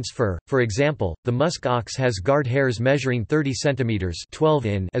have dense fur. For example, the musk ox has guard hairs measuring 30 cm (12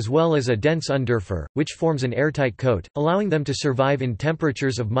 in) as well as a dense underfur, which forms an airtight coat, allowing them to survive in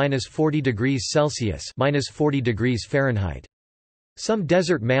temperatures of -40 degrees Celsius (-40 degrees Fahrenheit). Some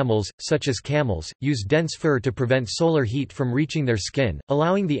desert mammals, such as camels, use dense fur to prevent solar heat from reaching their skin,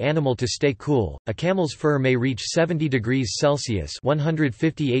 allowing the animal to stay cool. A camel's fur may reach 70 degrees Celsius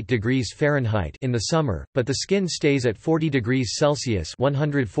 (158 degrees Fahrenheit) in the summer, but the skin stays at 40 degrees Celsius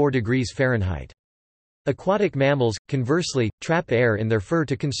 (104 degrees Fahrenheit). Aquatic mammals, conversely, trap air in their fur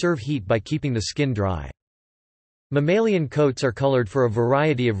to conserve heat by keeping the skin dry. Mammalian coats are colored for a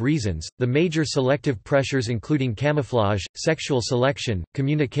variety of reasons, the major selective pressures including camouflage, sexual selection,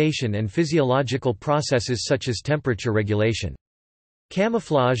 communication, and physiological processes such as temperature regulation.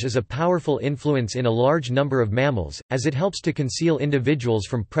 Camouflage is a powerful influence in a large number of mammals, as it helps to conceal individuals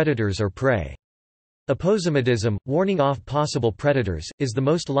from predators or prey. Aposematism, warning off possible predators, is the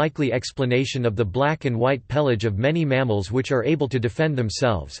most likely explanation of the black and white pelage of many mammals which are able to defend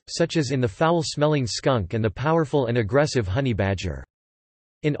themselves, such as in the foul-smelling skunk and the powerful and aggressive honey badger.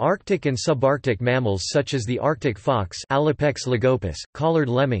 In Arctic and subarctic mammals such as the Arctic fox Alopex lagopus, collared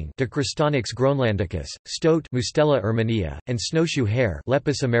lemming Dicrostonyx groenlandicus, stoat Mustela erminea, and snowshoe hare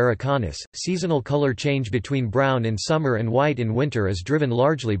Lepus americanus, seasonal color change between brown in summer and white in winter is driven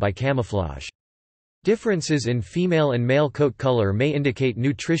largely by camouflage. Differences in female and male coat color may indicate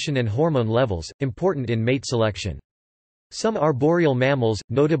nutrition and hormone levels, important in mate selection. Some arboreal mammals,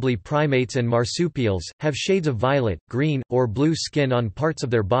 notably primates and marsupials, have shades of violet, green, or blue skin on parts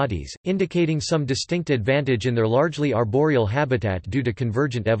of their bodies, indicating some distinct advantage in their largely arboreal habitat due to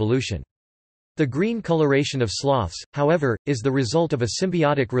convergent evolution. The green coloration of sloths, however, is the result of a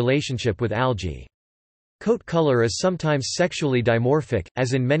symbiotic relationship with algae. Coat color is sometimes sexually dimorphic,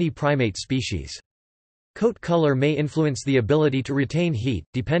 as in many primate species. Coat color may influence the ability to retain heat,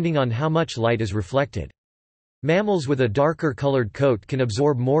 depending on how much light is reflected. Mammals with a darker colored coat can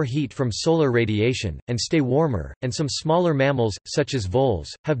absorb more heat from solar radiation, and stay warmer, and some smaller mammals, such as voles,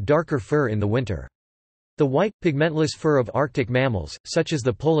 have darker fur in the winter. The white, pigmentless fur of Arctic mammals, such as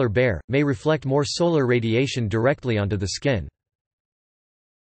the polar bear, may reflect more solar radiation directly onto the skin.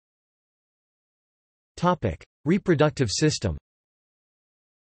 Reproductive system.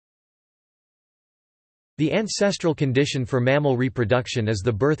 The ancestral condition for mammal reproduction is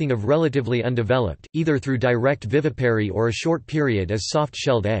the birthing of relatively undeveloped, either through direct vivipary or a short period as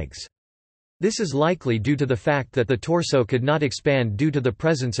soft-shelled eggs. This is likely due to the fact that the torso could not expand due to the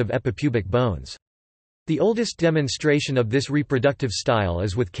presence of epipubic bones. The oldest demonstration of this reproductive style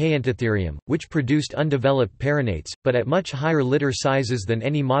is with Kayentatherium, which produced undeveloped perinates, but at much higher litter sizes than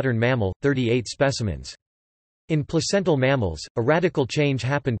any modern mammal, 38 specimens. In placental mammals, a radical change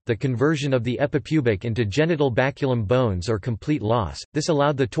happened, the conversion of the epipubic into genital baculum bones or complete loss. This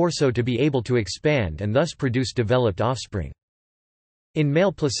allowed the torso to be able to expand and thus produce developed offspring. In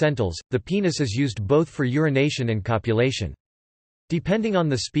male placentals, the penis is used both for urination and copulation. Depending on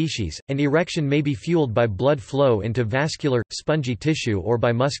the species, an erection may be fueled by blood flow into vascular, spongy tissue or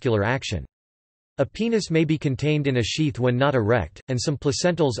by muscular action. A penis may be contained in a sheath when not erect, and some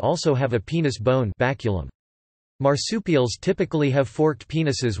placentals also have a penis bone baculum. Marsupials typically have forked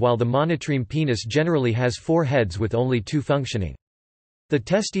penises while the monotreme penis generally has 4 heads with only 2 functioning. The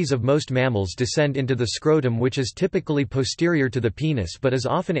testes of most mammals descend into the scrotum, which is typically posterior to the penis but is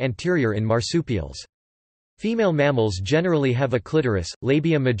often anterior in marsupials. Female mammals generally have a clitoris,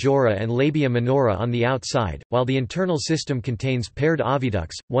 labia majora and labia minora on the outside, while the internal system contains paired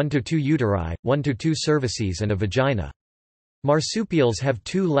oviducts, 1 to 2 uteri, 1 to 2 cervices and a vagina. Marsupials have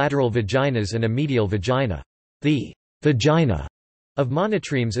 2 lateral vaginas and a medial vagina. The vagina of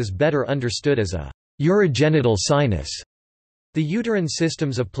monotremes is better understood as a urogenital sinus. The uterine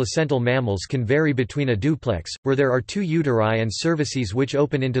systems of placental mammals can vary between a duplex, where there are 2 uteri and cervices which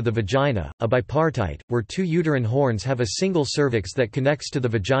open into the vagina, a bipartite, where 2 uterine horns have a single cervix that connects to the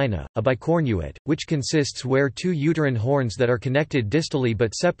vagina, a bicornuate, which consists where 2 uterine horns that are connected distally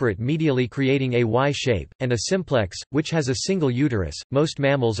but separate medially creating a Y shape, and a simplex, which has a single uterus. Most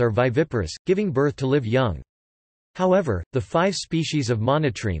mammals are viviparous, giving birth to live young. However, the 5 species of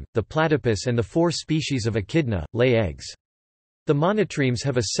monotreme, the platypus and the 4 species of echidna, lay eggs. The monotremes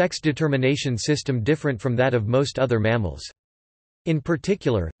have a sex determination system different from that of most other mammals. In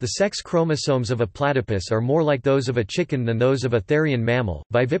particular, the sex chromosomes of a platypus are more like those of a chicken than those of a therian mammal.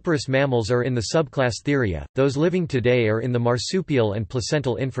 Viviparous mammals are in the subclass Theria, those living today are in the marsupial and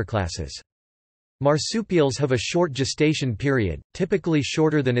placental infraclasses. Marsupials have a short gestation period, typically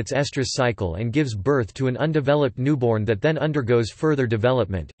shorter than its estrus cycle, and gives birth to an undeveloped newborn that then undergoes further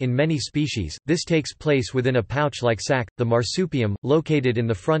development. In many species, this takes place within a pouch-like sac, the marsupium, located in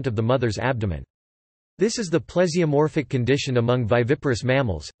the front of the mother's abdomen. This is the plesiomorphic condition among viviparous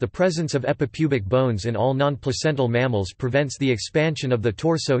mammals. The presence of epipubic bones in all non-placental mammals prevents the expansion of the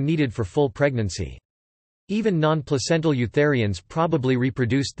torso needed for full pregnancy. Even non-placental eutherians probably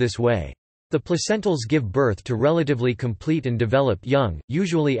reproduced this way. The placentals give birth to relatively complete and developed young,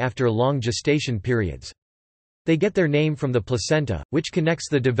 usually after long gestation periods. They get their name from the placenta, which connects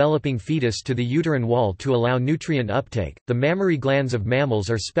the developing fetus to the uterine wall to allow nutrient uptake. The mammary glands of mammals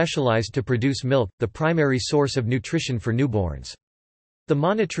are specialized to produce milk, the primary source of nutrition for newborns. The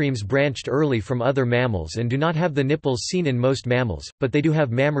monotremes branched early from other mammals and do not have the nipples seen in most mammals, but they do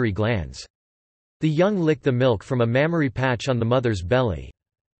have mammary glands. The young lick the milk from a mammary patch on the mother's belly.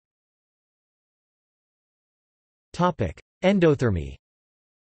 Endothermy.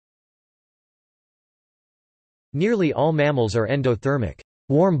 Nearly all mammals are endothermic,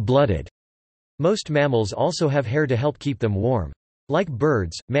 warm-blooded. Most mammals also have hair to help keep them warm. Like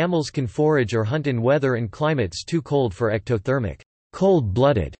birds, mammals can forage or hunt in weather and climates too cold for ectothermic,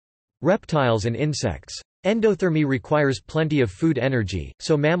 cold-blooded reptiles and insects. Endothermy requires plenty of food energy,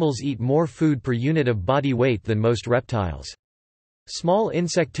 so mammals eat more food per unit of body weight than most reptiles. Small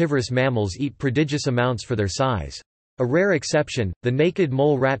insectivorous mammals eat prodigious amounts for their size. A rare exception, the naked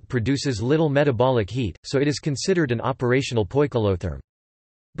mole rat produces little metabolic heat, so it is considered an operational poikilotherm.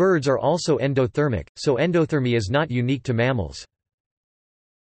 Birds are also endothermic, so endothermy is not unique to mammals.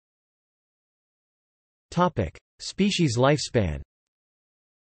 Species lifespan.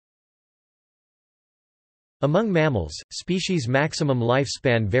 Among mammals, species maximum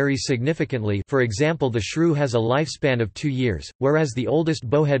lifespan varies significantly. For example, the shrew has a lifespan of 2 years, whereas the oldest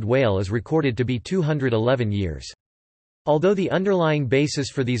bowhead whale is recorded to be 211 years. Although the underlying basis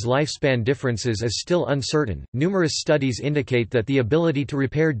for these lifespan differences is still uncertain, numerous studies indicate that the ability to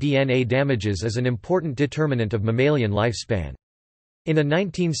repair DNA damages is an important determinant of mammalian lifespan. In a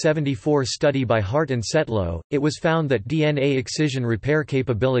 1974 study by Hart and Setlow, it was found that DNA excision repair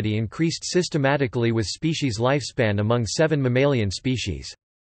capability increased systematically with species lifespan among 7 mammalian species.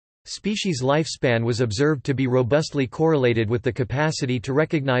 Species lifespan was observed to be robustly correlated with the capacity to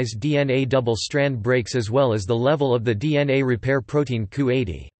recognize DNA double-strand breaks as well as the level of the DNA repair protein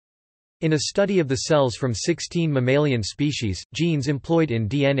Q80. In a study of the cells from 16 mammalian species, genes employed in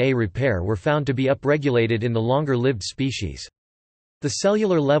DNA repair were found to be upregulated in the longer-lived species. The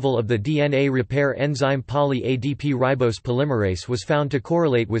cellular level of the DNA repair enzyme poly-ADP ribose polymerase was found to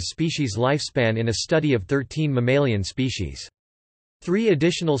correlate with species lifespan in a study of 13 mammalian species. 3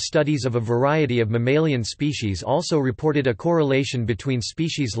 additional studies of a variety of mammalian species also reported a correlation between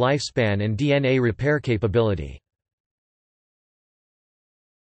species lifespan and DNA repair capability.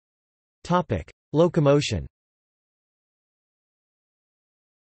 Locomotion.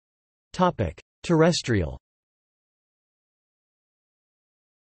 Terrestrial.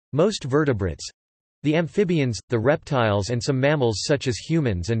 Most vertebrates—the amphibians, the reptiles and some mammals such as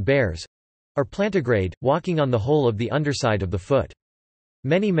humans and bears—are plantigrade, walking on the whole of the underside of the foot.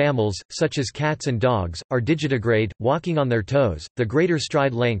 Many mammals, such as cats and dogs, are digitigrade, walking on their toes, the greater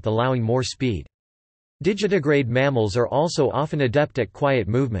stride length allowing more speed. Digitigrade mammals are also often adept at quiet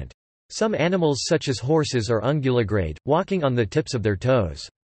movement. Some animals such as horses are unguligrade, walking on the tips of their toes.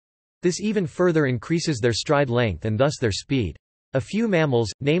 This even further increases their stride length and thus their speed. A few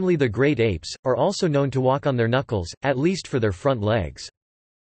mammals, namely the great apes, are also known to walk on their knuckles, at least for their front legs.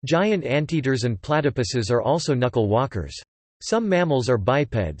 Giant anteaters and platypuses are also knuckle walkers. Some mammals are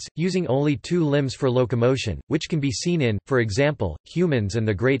bipeds, using only 2 limbs for locomotion, which can be seen in, for example, humans and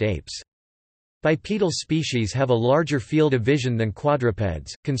the great apes. Bipedal species have a larger field of vision than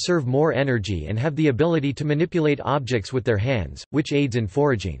quadrupeds, conserve more energy and have the ability to manipulate objects with their hands, which aids in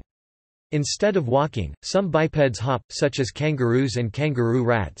foraging. Instead of walking, some bipeds hop, such as kangaroos and kangaroo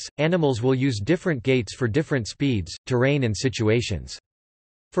rats. Animals will use different gaits for different speeds, terrain and situations.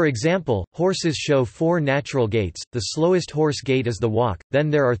 For example, horses show 4 natural gaits. The slowest horse gait is the walk, then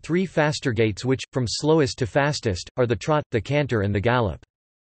there are 3 faster gaits which, from slowest to fastest, are the trot, the canter and the gallop.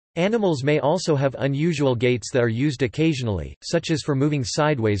 Animals may also have unusual gaits that are used occasionally, such as for moving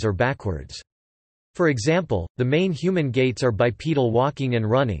sideways or backwards. For example, the main human gaits are bipedal walking and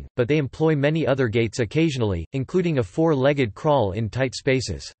running, but they employ many other gaits occasionally, including a 4-legged crawl in tight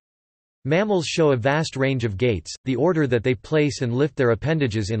spaces. Mammals show a vast range of gaits, the order that they place and lift their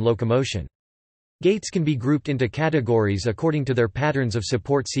appendages in locomotion. Gaits can be grouped into categories according to their patterns of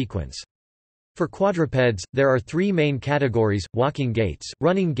support sequence. For quadrupeds, there are 3 main categories: walking gaits,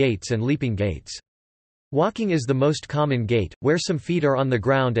 running gaits and leaping gaits. Walking is the most common gait, where some feet are on the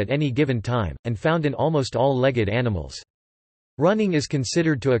ground at any given time, and found in almost all legged animals. Running is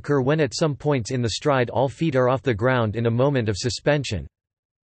considered to occur when at some points in the stride all feet are off the ground in a moment of suspension.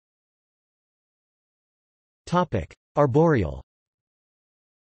 Arboreal.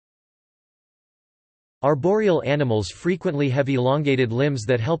 Arboreal animals frequently have elongated limbs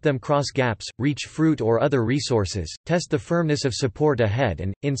that help them cross gaps, reach fruit or other resources, test the firmness of support ahead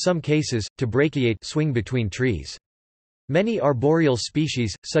and, in some cases, to brachiate, swing between trees. Many arboreal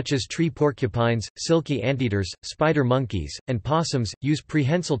species, such as tree porcupines, silky anteaters, spider monkeys, and possums, use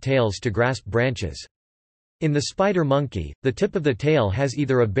prehensile tails to grasp branches. In the spider monkey, the tip of the tail has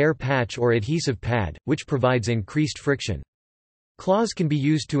either a bare patch or adhesive pad, which provides increased friction. Claws can be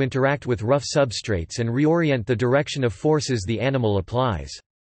used to interact with rough substrates and reorient the direction of forces the animal applies.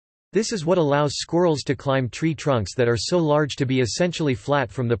 This is what allows squirrels to climb tree trunks that are so large to be essentially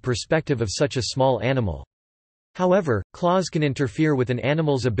flat from the perspective of such a small animal. However, claws can interfere with an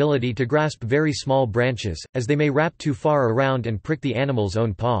animal's ability to grasp very small branches, as they may wrap too far around and prick the animal's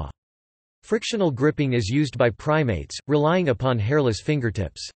own paw. Frictional gripping is used by primates, relying upon hairless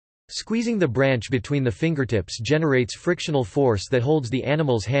fingertips. Squeezing the branch between the fingertips generates frictional force that holds the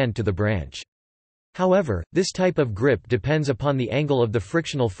animal's hand to the branch. However, this type of grip depends upon the angle of the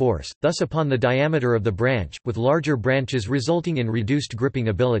frictional force, thus upon the diameter of the branch, with larger branches resulting in reduced gripping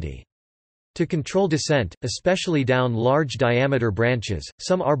ability. To control descent, especially down large diameter branches,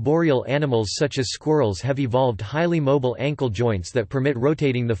 some arboreal animals such as squirrels have evolved highly mobile ankle joints that permit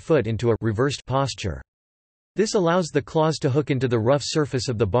rotating the foot into a reversed posture. This allows the claws to hook into the rough surface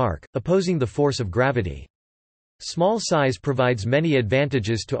of the bark, opposing the force of gravity. Small size provides many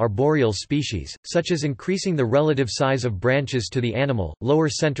advantages to arboreal species, such as increasing the relative size of branches to the animal, lower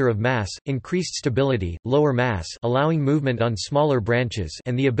center of mass, increased stability, lower mass allowing movement on smaller branches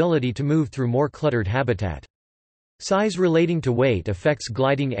and the ability to move through more cluttered habitat. Size relating to weight affects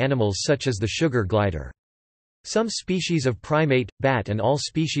gliding animals such as the sugar glider. Some species of primate, bat and all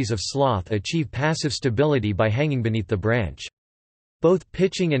species of sloth achieve passive stability by hanging beneath the branch. Both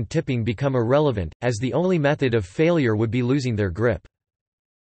pitching and tipping become irrelevant, as the only method of failure would be losing their grip.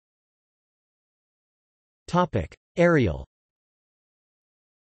 Aerial.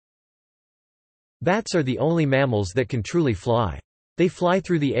 Bats are the only mammals that can truly fly. They fly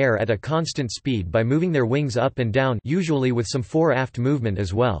through the air at a constant speed by moving their wings up and down, usually with some fore-aft movement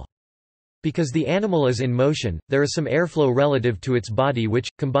as well. Because the animal is in motion, there is some airflow relative to its body which,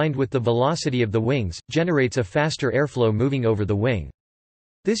 combined with the velocity of the wings, generates a faster airflow moving over the wing.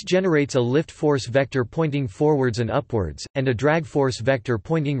 This generates a lift force vector pointing forwards and upwards, and a drag force vector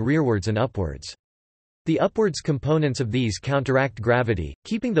pointing rearwards and upwards. The upwards components of these counteract gravity,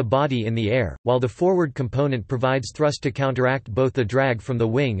 keeping the body in the air, while the forward component provides thrust to counteract both the drag from the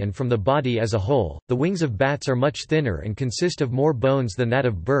wing and from the body as a whole. The wings of bats are much thinner and consist of more bones than that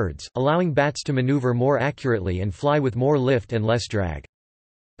of birds, allowing bats to maneuver more accurately and fly with more lift and less drag.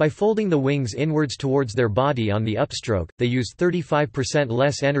 By folding the wings inwards towards their body on the upstroke, they use 35%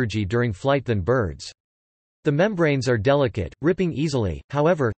 less energy during flight than birds. The membranes are delicate, ripping easily,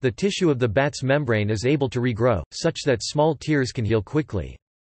 however, the tissue of the bat's membrane is able to regrow, such that small tears can heal quickly.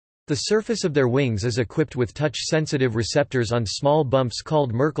 The surface of their wings is equipped with touch-sensitive receptors on small bumps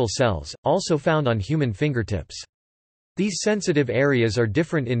called Merkel cells, also found on human fingertips. These sensitive areas are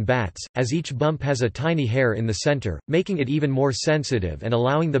different in bats, as each bump has a tiny hair in the center, making it even more sensitive and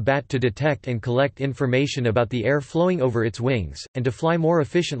allowing the bat to detect and collect information about the air flowing over its wings, and to fly more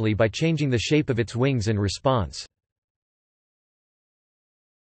efficiently by changing the shape of its wings in response.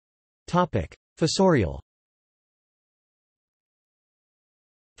 Fossorial.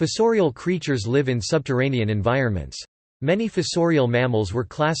 Fossorial creatures live in subterranean environments. Many fossorial mammals were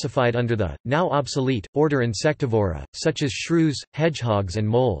classified under the, now obsolete, order Insectivora, such as shrews, hedgehogs and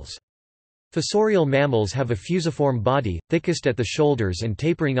moles. Fossorial mammals have a fusiform body, thickest at the shoulders and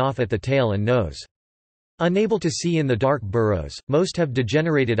tapering off at the tail and nose. Unable to see in the dark burrows, most have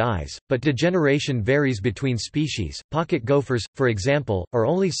degenerated eyes, but degeneration varies between species. Pocket gophers, for example, are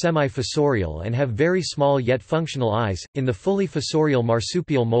only semi-fossorial and have very small yet functional eyes. In the fully fossorial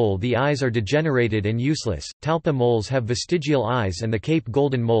marsupial mole, the eyes are degenerated and useless. Talpa moles have vestigial eyes, and the Cape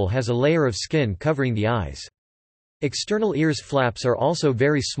golden mole has a layer of skin covering the eyes. External ears' flaps are also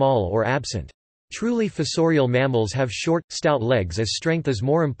very small or absent. Truly fossorial mammals have short, stout legs, as strength is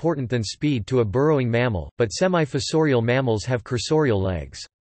more important than speed to a burrowing mammal, but semi-fossorial mammals have cursorial legs.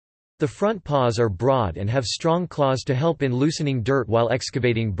 The front paws are broad and have strong claws to help in loosening dirt while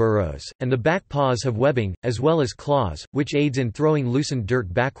excavating burrows, and the back paws have webbing, as well as claws, which aids in throwing loosened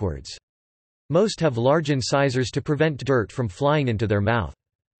dirt backwards. Most have large incisors to prevent dirt from flying into their mouth.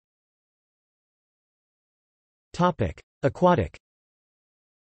 Aquatic.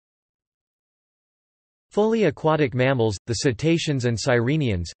 Fully aquatic mammals, the cetaceans and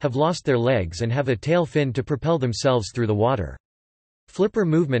sirenians, have lost their legs and have a tail fin to propel themselves through the water. Flipper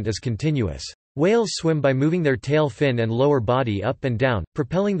movement is continuous. Whales swim by moving their tail fin and lower body up and down,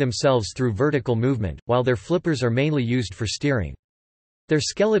 propelling themselves through vertical movement, while their flippers are mainly used for steering. Their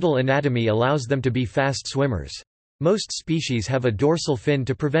skeletal anatomy allows them to be fast swimmers. Most species have a dorsal fin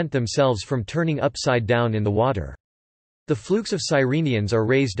to prevent themselves from turning upside down in the water. The flukes of sirenians are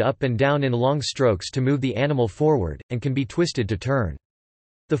raised up and down in long strokes to move the animal forward, and can be twisted to turn.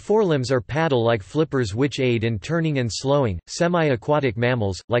 The forelimbs are paddle-like flippers which aid in turning and slowing. Semi-aquatic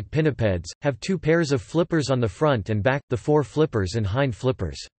mammals, like pinnipeds, have two pairs of flippers on the front and back, the fore flippers and hind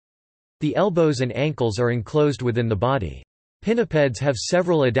flippers. The elbows and ankles are enclosed within the body. Pinnipeds have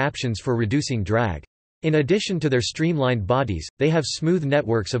several adaptations for reducing drag. In addition to their streamlined bodies, they have smooth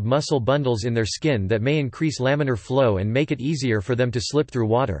networks of muscle bundles in their skin that may increase laminar flow and make it easier for them to slip through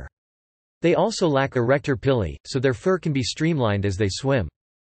water. They also lack erector pili, so their fur can be streamlined as they swim.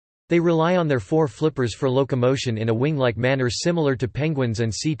 They rely on their fore flippers for locomotion in a wing-like manner similar to penguins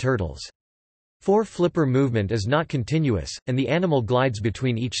and sea turtles. Fore flipper movement is not continuous, and the animal glides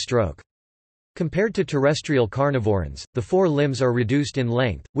between each stroke. Compared to terrestrial carnivorans, the fore limbs are reduced in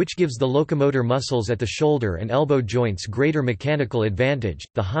length, which gives the locomotor muscles at the shoulder and elbow joints greater mechanical advantage.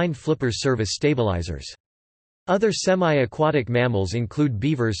 The hind flippers serve as stabilizers. Other semi-aquatic mammals include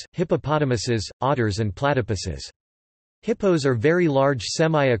beavers, hippopotamuses, otters and platypuses. Hippos are very large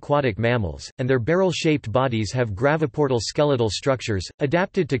semi-aquatic mammals, and their barrel-shaped bodies have graviportal skeletal structures,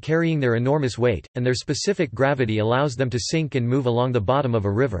 adapted to carrying their enormous weight, and their specific gravity allows them to sink and move along the bottom of a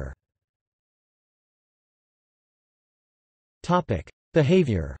river.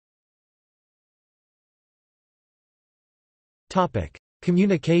 Behavior.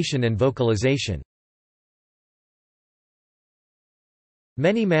 Communication and vocalization.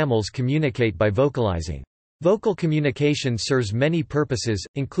 Many mammals communicate by vocalizing. Vocal communication serves many purposes,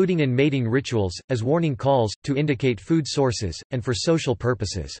 including in mating rituals, as warning calls, to indicate food sources, and for social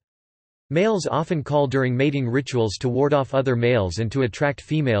purposes. Males often call during mating rituals to ward off other males and to attract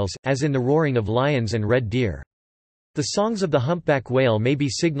females, as in the roaring of lions and red deer. The songs of the humpback whale may be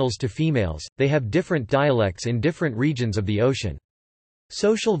signals to females. They have different dialects in different regions of the ocean.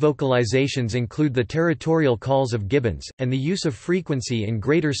 Social vocalizations include the territorial calls of gibbons, and the use of frequency in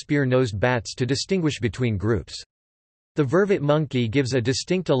greater spear-nosed bats to distinguish between groups. The vervet monkey gives a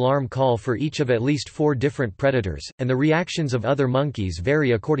distinct alarm call for each of at least 4 different predators, and the reactions of other monkeys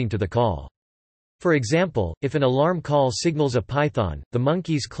vary according to the call. For example, if an alarm call signals a python, the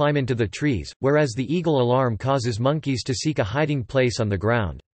monkeys climb into the trees, whereas the eagle alarm causes monkeys to seek a hiding place on the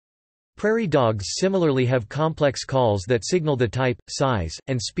ground. Prairie dogs similarly have complex calls that signal the type, size,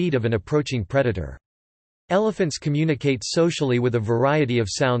 and speed of an approaching predator. Elephants communicate socially with a variety of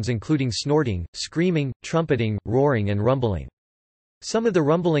sounds including snorting, screaming, trumpeting, roaring and rumbling. Some of the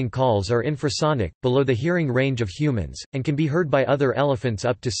rumbling calls are infrasonic, below the hearing range of humans, and can be heard by other elephants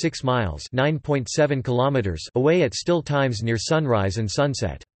up to 6 miles (9.7 kilometers) away at still times near sunrise and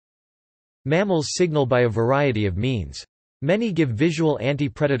sunset. Mammals signal by a variety of means. Many give visual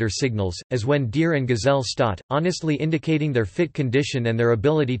anti-predator signals, as when deer and gazelle stot, honestly indicating their fit condition and their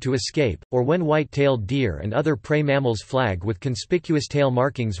ability to escape, or when white-tailed deer and other prey mammals flag with conspicuous tail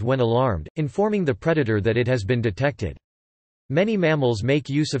markings when alarmed, informing the predator that it has been detected. Many mammals make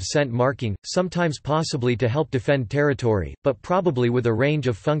use of scent marking, sometimes possibly to help defend territory, but probably with a range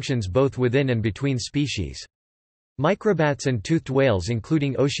of functions both within and between species. Microbats and toothed whales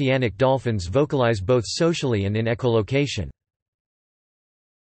including oceanic dolphins vocalize both socially and in echolocation.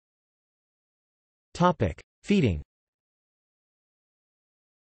 Feeding.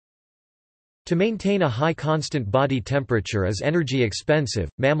 To maintain a high constant body temperature is energy expensive,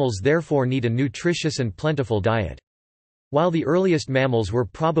 mammals therefore need a nutritious and plentiful diet. While the earliest mammals were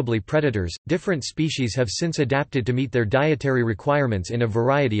probably predators, different species have since adapted to meet their dietary requirements in a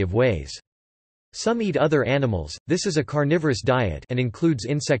variety of ways. Some eat other animals, this is a carnivorous diet and includes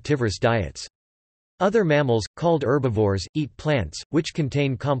insectivorous diets. Other mammals, called herbivores, eat plants, which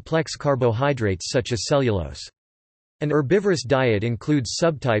contain complex carbohydrates such as cellulose. An herbivorous diet includes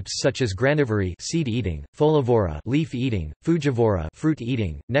subtypes such as granivory seed eating, folivora leaf eating, frugivora fruit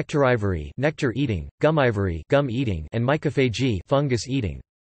eating, nectarivory nectar eating, gumivory gum eating, and mycophagy fungus eating.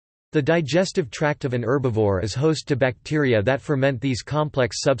 The digestive tract of an herbivore is host to bacteria that ferment these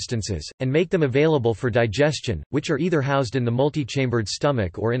complex substances, and make them available for digestion, which are either housed in the multi-chambered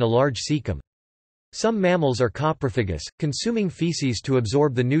stomach or in a large cecum. Some mammals are coprophagous, consuming feces to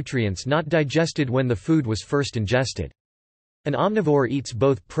absorb the nutrients not digested when the food was first ingested. An omnivore eats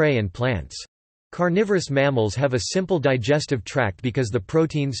both prey and plants. Carnivorous mammals have a simple digestive tract because the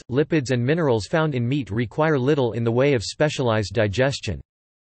proteins, lipids and minerals found in meat require little in the way of specialized digestion.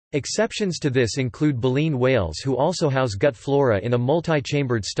 Exceptions to this include baleen whales who also house gut flora in a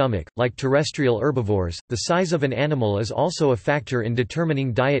multi-chambered stomach. Like terrestrial herbivores, the size of an animal is also a factor in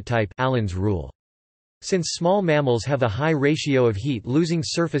determining diet type, Allen's rule. Since small mammals have a high ratio of heat-losing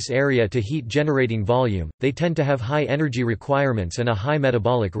surface area to heat-generating volume, they tend to have high energy requirements and a high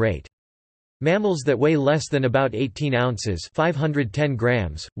metabolic rate. Mammals that weigh less than about 18 ounces 510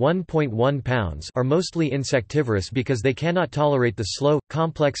 grams, 1.1 pounds are mostly insectivorous because they cannot tolerate the slow,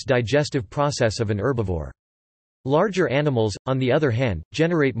 complex digestive process of an herbivore. Larger animals, on the other hand,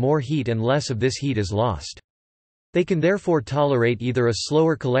 generate more heat and less of this heat is lost. They can therefore tolerate either a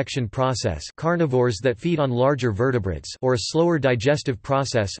slower collection process, carnivores that feed on larger vertebrates, or a slower digestive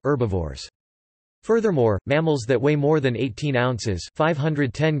process, herbivores. Furthermore, mammals that weigh more than 18 ounces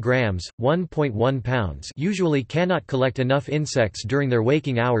 510 grams, 1.1 pounds usually cannot collect enough insects during their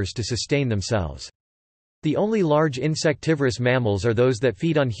waking hours to sustain themselves. The only large insectivorous mammals are those that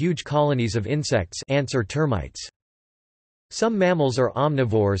feed on huge colonies of insects, ants or termites. Some mammals are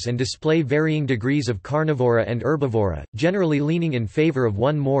omnivores and display varying degrees of carnivora and herbivora, generally leaning in favor of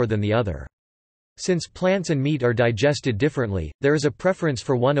one more than the other. Since plants and meat are digested differently, there is a preference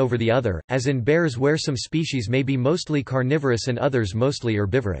for one over the other, as in bears where some species may be mostly carnivorous and others mostly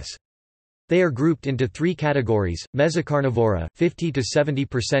herbivorous. They are grouped into 3 categories: mesocarnivora 50 to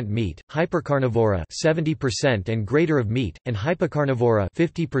 70% meat, hypercarnivora 70% and greater of meat, and hypocarnivora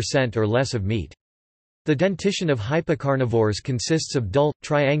 50% or less of meat. The dentition of hypocarnivores consists of dull,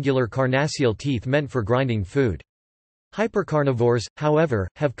 triangular carnassial teeth meant for grinding food. Hypercarnivores, however,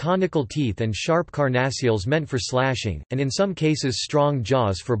 have conical teeth and sharp carnassials meant for slashing, and in some cases strong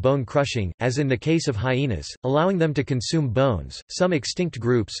jaws for bone crushing, as in the case of hyenas, allowing them to consume bones. Some extinct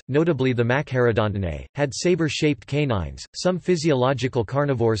groups, notably the Machairodontidae, had saber-shaped canines. Some physiological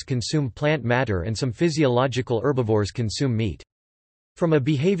carnivores consume plant matter and some physiological herbivores consume meat. From a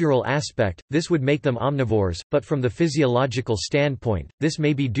behavioral aspect, this would make them omnivores, but from the physiological standpoint, this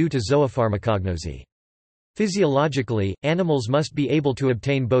may be due to zoopharmacognosy. Physiologically, animals must be able to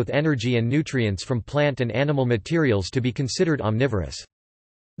obtain both energy and nutrients from plant and animal materials to be considered omnivorous.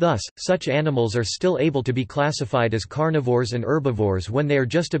 Thus, such animals are still able to be classified as carnivores and herbivores when they are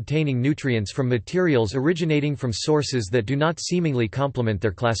just obtaining nutrients from materials originating from sources that do not seemingly complement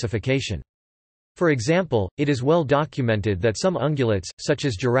their classification. For example, it is well documented that some ungulates, such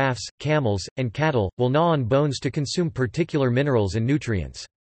as giraffes, camels, and cattle, will gnaw on bones to consume particular minerals and nutrients.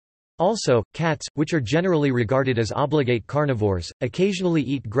 Also, cats, which are generally regarded as obligate carnivores, occasionally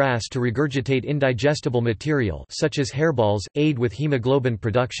eat grass to regurgitate indigestible material such as hairballs, aid with hemoglobin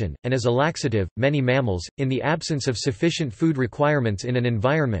production, and as a laxative. Many mammals, in the absence of sufficient food requirements in an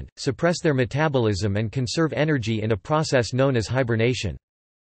environment, suppress their metabolism and conserve energy in a process known as hibernation.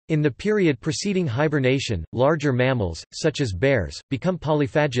 In the period preceding hibernation, larger mammals, such as bears, become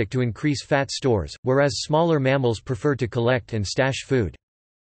polyphagic to increase fat stores, whereas smaller mammals prefer to collect and stash food.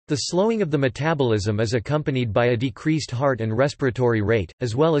 The slowing of the metabolism is accompanied by a decreased heart and respiratory rate,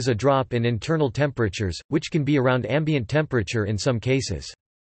 as well as a drop in internal temperatures, which can be around ambient temperature in some cases.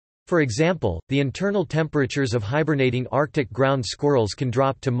 For example, the internal temperatures of hibernating Arctic ground squirrels can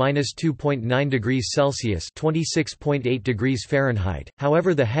drop to -2.9 degrees Celsius (26.8 degrees Fahrenheit).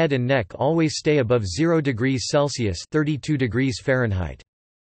 However, the head and neck always stay above 0 degrees Celsius (32 degrees Fahrenheit).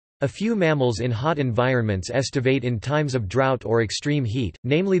 A few mammals in hot environments estivate in times of drought or extreme heat,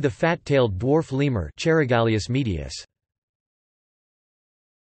 namely the fat-tailed dwarf lemur Cherigalius medius.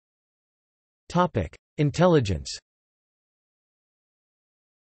 Intelligence.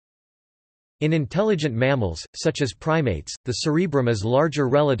 In intelligent mammals, such as primates, the cerebrum is larger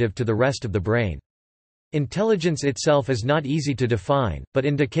relative to the rest of the brain. Intelligence itself is not easy to define, but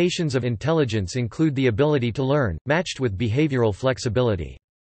indications of intelligence include the ability to learn, matched with behavioral flexibility.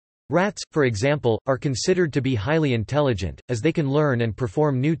 Rats, for example, are considered to be highly intelligent, as they can learn and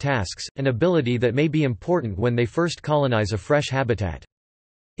perform new tasks, an ability that may be important when they first colonize a fresh habitat.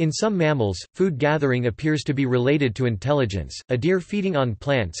 In some mammals, food gathering appears to be related to intelligence. A deer feeding on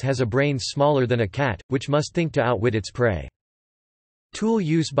plants has a brain smaller than a cat, which must think to outwit its prey. Tool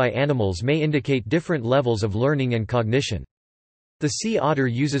use by animals may indicate different levels of learning and cognition. The sea otter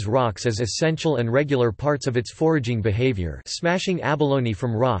uses rocks as essential and regular parts of its foraging behavior, smashing abalone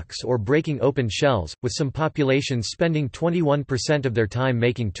from rocks or breaking open shells, with some populations spending 21% of their time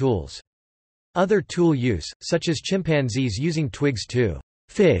making tools. Other tool use, such as chimpanzees using twigs to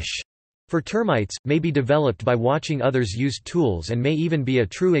fish for termites, may be developed by watching others use tools and may even be a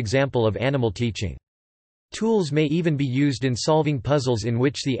true example of animal teaching. Tools may even be used in solving puzzles in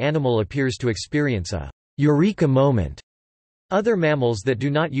which the animal appears to experience a eureka moment. Other mammals that do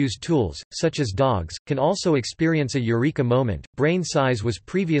not use tools, such as dogs, can also experience a eureka moment. Brain size was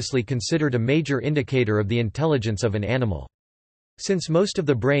previously considered a major indicator of the intelligence of an animal. Since most of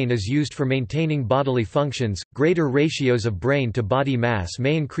the brain is used for maintaining bodily functions, greater ratios of brain to body mass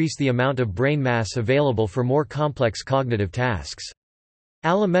may increase the amount of brain mass available for more complex cognitive tasks.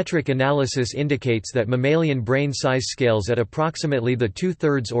 Allometric analysis indicates that mammalian brain size scales at approximately the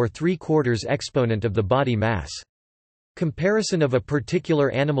 2/3 or 3/4 exponent of the body mass. Comparison of a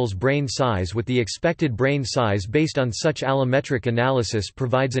particular animal's brain size with the expected brain size based on such allometric analysis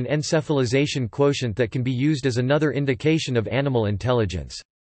provides an encephalization quotient that can be used as another indication of animal intelligence.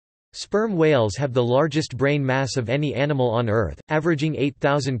 Sperm whales have the largest brain mass of any animal on Earth, averaging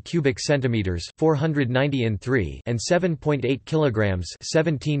 8,000 cubic centimeters (490 in 3) and 7.8 kilograms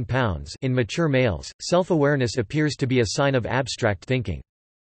 (17 pounds) in mature males. Self-awareness appears to be a sign of abstract thinking.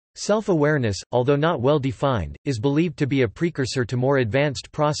 Self-awareness, although not well defined, is believed to be a precursor to more advanced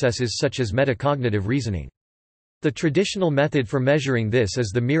processes such as metacognitive reasoning. The traditional method for measuring this is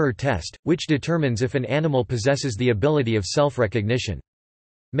the mirror test, which determines if an animal possesses the ability of self-recognition.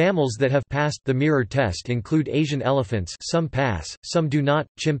 Mammals that have passed the mirror test include Asian elephants, some pass, some do not,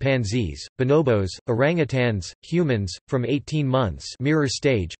 chimpanzees, bonobos, orangutans, humans, from 18 months mirror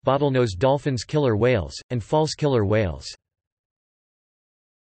stage, bottlenose dolphins, killer whales, and false killer whales.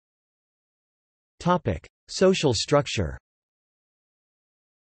 Social structure.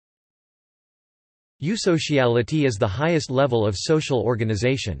 Eusociality is the highest level of social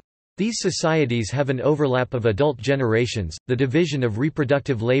organization. These societies have an overlap of adult generations, the division of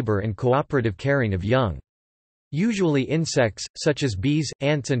reproductive labor and cooperative caring of young. Usually insects, such as bees,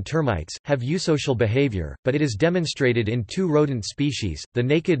 ants and termites, have eusocial behavior, but it is demonstrated in two rodent species, the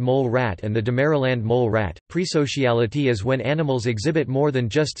naked mole rat and the Damaraland mole rat. Presociality is when animals exhibit more than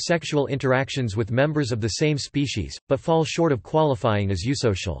just sexual interactions with members of the same species, but fall short of qualifying as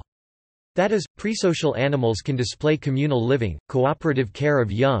eusocial. That is, presocial animals can display communal living, cooperative care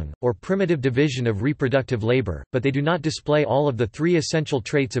of young, or primitive division of reproductive labor, but they do not display all of the three essential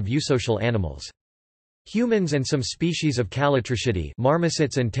traits of eusocial animals. Humans and some species of Callitrichidae,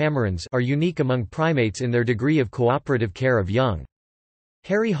 marmosets and tamarins, are unique among primates in their degree of cooperative care of young.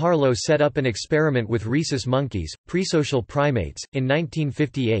 Harry Harlow set up an experiment with rhesus monkeys, presocial primates, in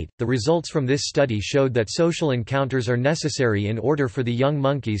 1958. The results from this study showed that social encounters are necessary in order for the young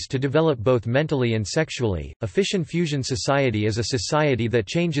monkeys to develop both mentally and sexually. A fission-fusion society is a society that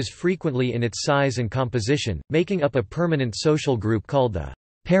changes frequently in its size and composition, making up a permanent social group called the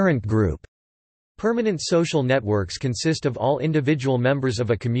Parent group. Permanent social networks consist of all individual members of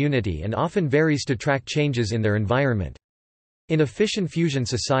a community and often varies to track changes in their environment. In a fission-fusion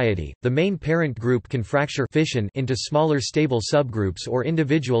society, the main parent group can fracture fission into smaller stable subgroups or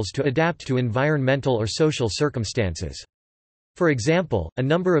individuals to adapt to environmental or social circumstances. For example, a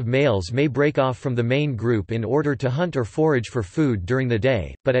number of males may break off from the main group in order to hunt or forage for food during the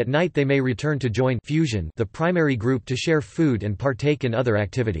day, but at night they may return to join fusion the primary group to share food and partake in other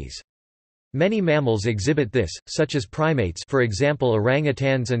activities. Many mammals exhibit this, such as primates, for example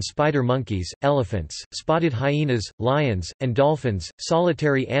orangutans and spider monkeys, elephants, spotted hyenas, lions, and dolphins.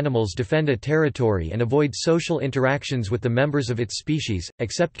 Solitary animals defend a territory and avoid social interactions with the members of its species,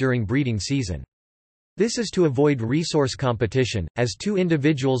 except during breeding season. This is to avoid resource competition, as two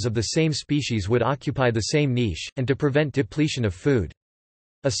individuals of the same species would occupy the same niche, and to prevent depletion of food.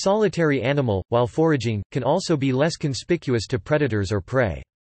 A solitary animal, while foraging, can also be less conspicuous to predators or prey.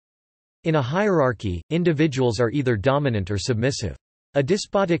 In a hierarchy, individuals are either dominant or submissive. A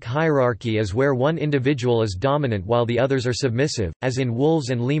despotic hierarchy is where one individual is dominant while the others are submissive, as in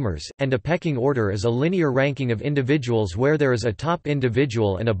wolves and lemurs, and a pecking order is a linear ranking of individuals where there is a top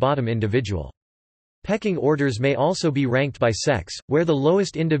individual and a bottom individual. Pecking orders may also be ranked by sex, where the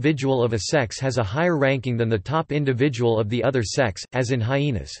lowest individual of a sex has a higher ranking than the top individual of the other sex, as in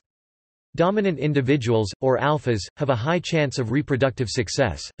hyenas. Dominant individuals, or alphas, have a high chance of reproductive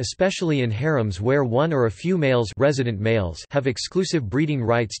success, especially in harems where one or a few males, resident males have exclusive breeding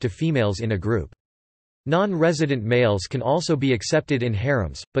rights to females in a group. Non-resident males can also be accepted in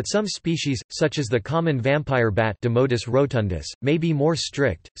harems, but some species, such as the common vampire bat Demodus rotundus, may be more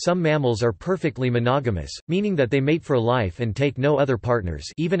strict. Some mammals are perfectly monogamous, meaning that they mate for life and take no other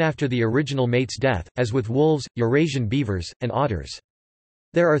partners even after the original mate's death, as with wolves, Eurasian beavers, and otters.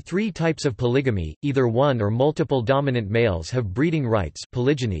 There are three types of polygamy: either one or multiple dominant males have breeding rights,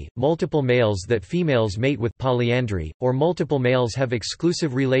 polygyny; multiple males that females mate with, polyandry; or multiple males have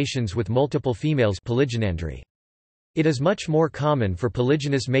exclusive relations with multiple females, polygynandry. It is much more common for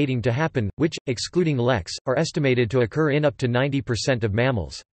polygynous mating to happen, which, excluding leks, are estimated to occur in up to 90% of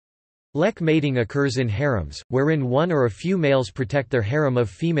mammals. Lek mating occurs in harems, wherein one or a few males protect their harem of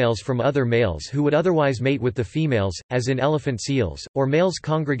females from other males who would otherwise mate with the females, as in elephant seals, or males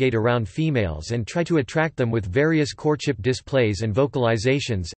congregate around females and try to attract them with various courtship displays and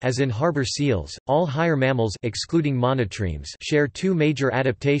vocalizations, as in harbor seals. All higher mammals, excluding monotremes, share two major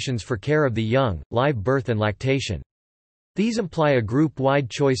adaptations for care of the young: live birth and lactation. These imply a group-wide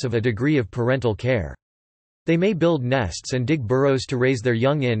choice of a degree of parental care. They may build nests and dig burrows to raise their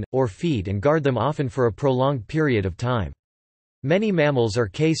young in, or feed and guard them, often for a prolonged period of time. Many mammals are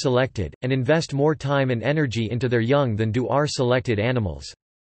K-selected, and invest more time and energy into their young than do R-selected animals.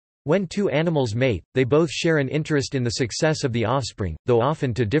 When two animals mate, they both share an interest in the success of the offspring, though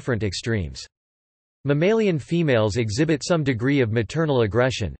often to different extremes. Mammalian females exhibit some degree of maternal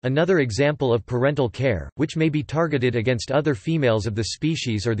aggression, another example of parental care, which may be targeted against other females of the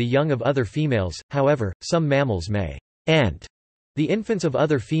species or the young of other females. However, some mammals may ant the infants of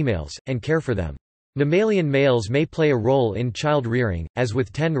other females, and care for them. Mammalian males may play a role in child rearing, as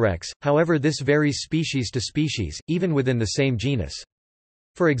with tenrecs, however this varies species to species, even within the same genus.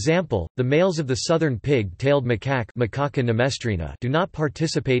 For example, the males of the southern pig-tailed macaque Macaca nemestrina do not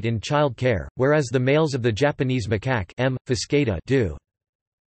participate in child care, whereas the males of the Japanese macaque M. fuscata do.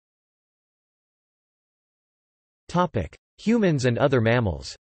 Humans and other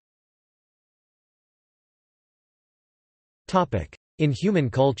mammals. In human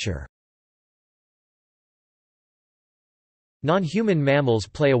culture. Non-human mammals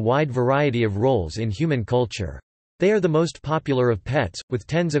play a wide variety of roles in human culture. They are the most popular of pets, with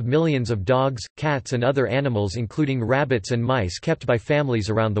tens of millions of dogs, cats and other animals including rabbits and mice kept by families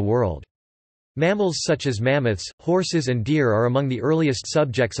around the world. Mammals such as mammoths, horses and deer are among the earliest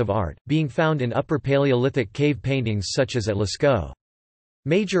subjects of art, being found in Upper Paleolithic cave paintings such as at Lascaux.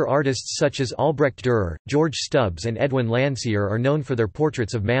 Major artists such as Albrecht Dürer, George Stubbs and Edwin Landseer are known for their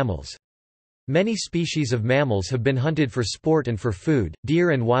portraits of mammals. Many species of mammals have been hunted for sport and for food. Deer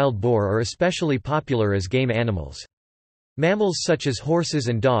and wild boar are especially popular as game animals. Mammals such as horses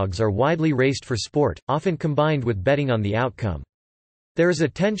and dogs are widely raced for sport, often combined with betting on the outcome. There is a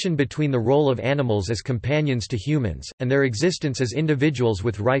tension between the role of animals as companions to humans, and their existence as individuals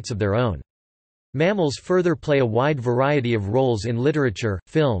with rights of their own. Mammals further play a wide variety of roles in literature,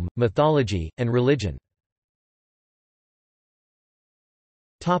 film, mythology, and religion.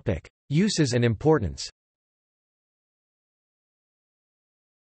 Uses and importance.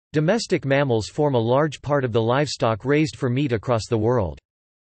 Domestic mammals form a large part of the livestock raised for meat across the world.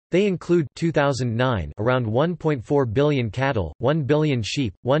 They include 2009 around 1.4 billion cattle, 1 billion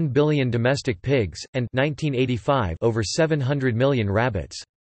sheep, 1 billion domestic pigs, and 1985 over 700 million rabbits.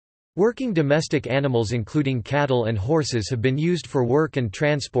 Working domestic animals including cattle and horses have been used for work and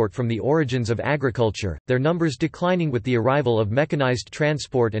transport from the origins of agriculture, their numbers declining with the arrival of mechanized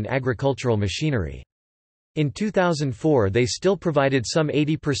transport and agricultural machinery. In 2004 they still provided some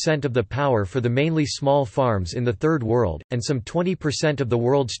 80% of the power for the mainly small farms in the Third World, and some 20% of the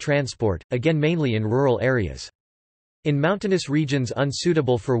world's transport, again mainly in rural areas. In mountainous regions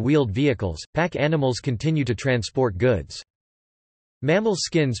unsuitable for wheeled vehicles, pack animals continue to transport goods. Mammal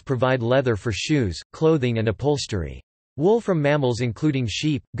skins provide leather for shoes, clothing and upholstery. Wool from mammals including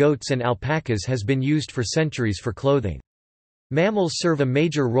sheep, goats and alpacas has been used for centuries for clothing. Mammals serve a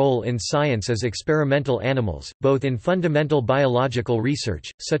major role in science as experimental animals, both in fundamental biological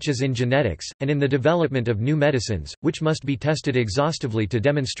research, such as in genetics, and in the development of new medicines, which must be tested exhaustively to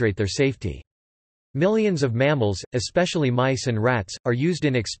demonstrate their safety. Millions of mammals, especially mice and rats, are used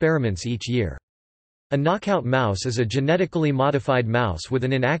in experiments each year. A knockout mouse is a genetically modified mouse with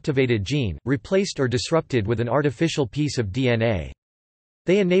an inactivated gene, replaced or disrupted with an artificial piece of DNA.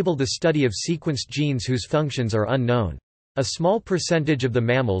 They enable the study of sequenced genes whose functions are unknown. A small percentage of the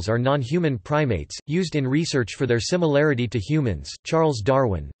mammals are non-human primates, used in research for their similarity to humans. Charles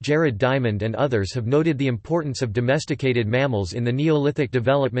Darwin, Jared Diamond and others have noted the importance of domesticated mammals in the Neolithic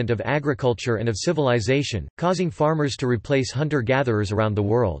development of agriculture and of civilization, causing farmers to replace hunter-gatherers around the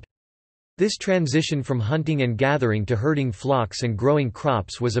world. This transition from hunting and gathering to herding flocks and growing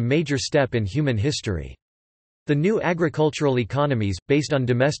crops was a major step in human history. The new agricultural economies, based on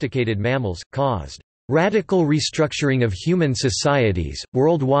domesticated mammals, caused radical restructuring of human societies,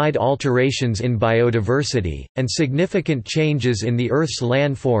 worldwide alterations in biodiversity, and significant changes in the Earth's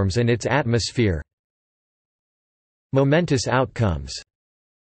landforms and its atmosphere. Momentous outcomes.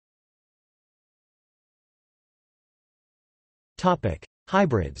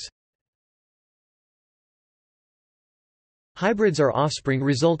 Hybrids. Hybrids are offspring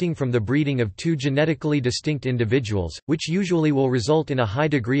resulting from the breeding of two genetically distinct individuals, which usually will result in a high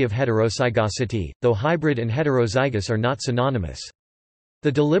degree of heterozygosity, though hybrid and heterozygous are not synonymous.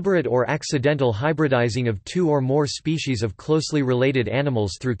 The deliberate or accidental hybridizing of two or more species of closely related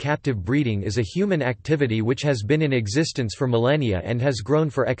animals through captive breeding is a human activity which has been in existence for millennia and has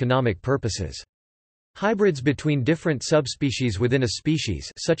grown for economic purposes. Hybrids between different subspecies within a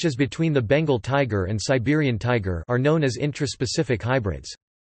species, such as between the Bengal tiger and Siberian tiger, are known as intraspecific hybrids.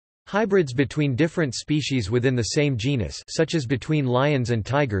 Hybrids between different species within the same genus, such as between lions and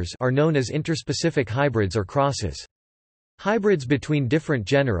tigers, are known as interspecific hybrids or crosses. Hybrids between different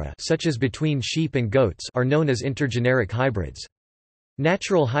genera, such as between sheep and goats, are known as intergeneric hybrids.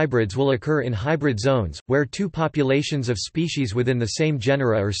 Natural hybrids will occur in hybrid zones, where two populations of species within the same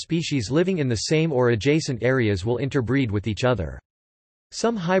genera or species living in the same or adjacent areas will interbreed with each other.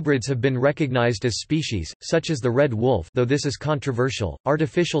 Some hybrids have been recognized as species, such as the red wolf, though this is controversial.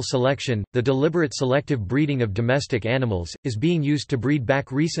 Artificial selection, the deliberate selective breeding of domestic animals, is being used to breed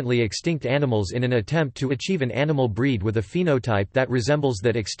back recently extinct animals in an attempt to achieve an animal breed with a phenotype that resembles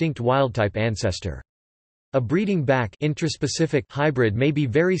that extinct wildtype ancestor. A breeding back intraspecific hybrid may be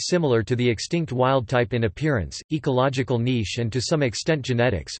very similar to the extinct wildtype in appearance, ecological niche and to some extent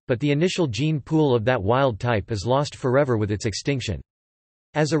genetics, but the initial gene pool of that wild type is lost forever with its extinction.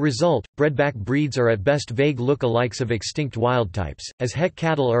 As a result, bredback breeds are at best vague look-alikes of extinct wildtypes. As het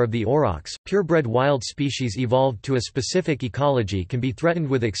cattle are of the aurochs, purebred wild species evolved to a specific ecology can be threatened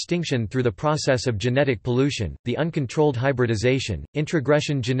with extinction through the process of genetic pollution, the uncontrolled hybridization,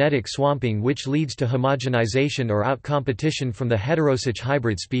 introgression genetic swamping which leads to homogenization or outcompetition from the heterosych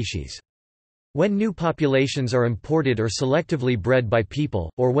hybrid species. When new populations are imported or selectively bred by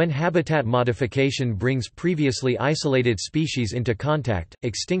people, or when habitat modification brings previously isolated species into contact,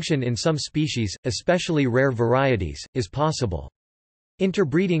 extinction in some species, especially rare varieties, is possible.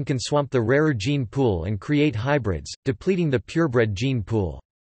 Interbreeding can swamp the rarer gene pool and create hybrids, depleting the purebred gene pool.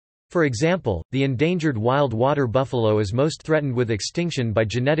 For example, the endangered wild water buffalo is most threatened with extinction by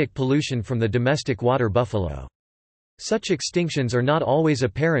genetic pollution from the domestic water buffalo. Such extinctions are not always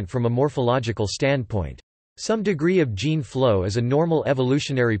apparent from a morphological standpoint. Some degree of gene flow is a normal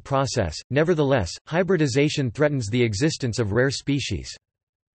evolutionary process, nevertheless, hybridization threatens the existence of rare species.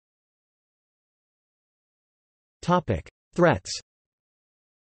 Threats.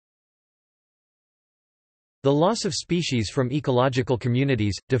 The loss of species from ecological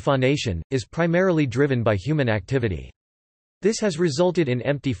communities, defaunation, is primarily driven by human activity. This has resulted in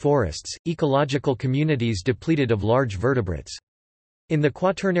empty forests, ecological communities depleted of large vertebrates. In the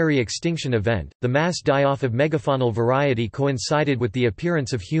Quaternary extinction event, the mass die-off of megafaunal variety coincided with the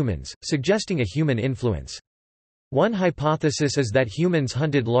appearance of humans, suggesting a human influence. One hypothesis is that humans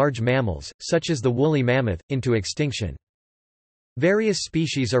hunted large mammals, such as the woolly mammoth, into extinction. Various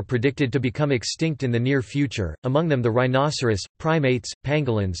species are predicted to become extinct in the near future, among them the rhinoceros, primates,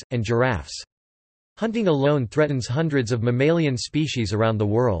 pangolins, and giraffes. Hunting alone threatens hundreds of mammalian species around the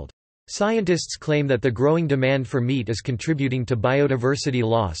world. Scientists claim that the growing demand for meat is contributing to biodiversity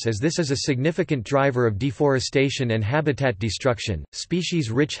loss, as this is a significant driver of deforestation and habitat destruction.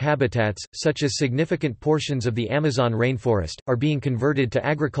 Species-rich habitats, such as significant portions of the Amazon rainforest, are being converted to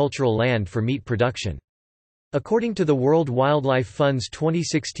agricultural land for meat production. According to the World Wildlife Fund's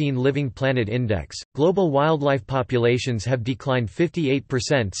 2016 Living Planet Index, global wildlife populations have declined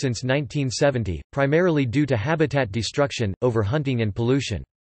 58% since 1970, primarily due to habitat destruction, overhunting and pollution.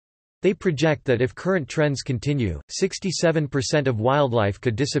 They project that if current trends continue, 67% of wildlife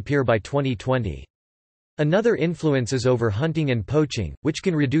could disappear by 2020. Another influence is overhunting and poaching, which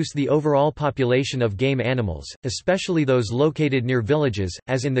can reduce the overall population of game animals, especially those located near villages,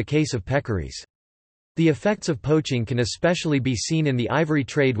 as in the case of peccaries. The effects of poaching can especially be seen in the ivory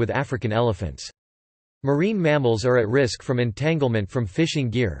trade with African elephants. Marine mammals are at risk from entanglement from fishing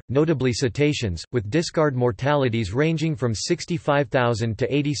gear, notably cetaceans, with discard mortalities ranging from 65,000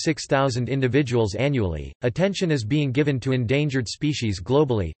 to 86,000 individuals annually. Attention is being given to endangered species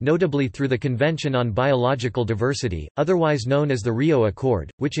globally, notably through the Convention on Biological Diversity, otherwise known as the Rio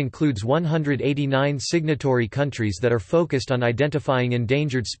Accord, which includes 189 signatory countries that are focused on identifying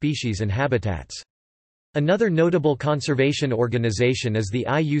endangered species and habitats. Another notable conservation organization is the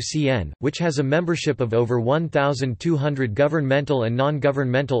IUCN, which has a membership of over 1,200 governmental and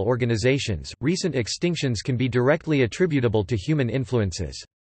non-governmental organizations. Recent extinctions can be directly attributable to human influences.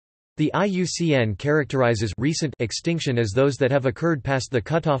 The IUCN characterizes recent extinction as those that have occurred past the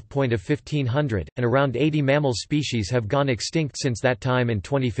cutoff point of 1500, and around 80 mammal species have gone extinct since that time in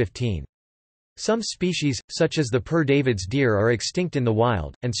 2015. Some species, such as the Purr-David's deer, are extinct in the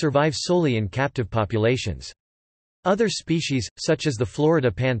wild, and survive solely in captive populations. Other species, such as the Florida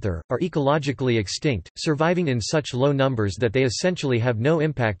panther, are ecologically extinct, surviving in such low numbers that they essentially have no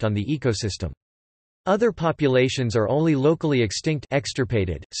impact on the ecosystem. Other populations are only locally extinct,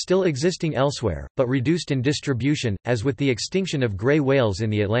 extirpated, still existing elsewhere, but reduced in distribution, as with the extinction of gray whales in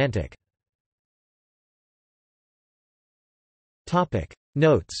the Atlantic.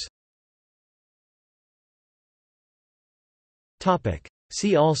 Notes.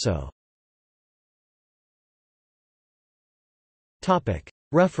 See also.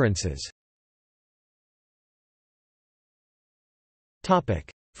 References.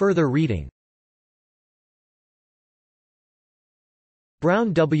 Further reading.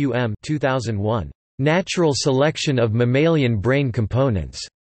 Brown, W. M. 2001. Natural Selection of Mammalian Brain Components.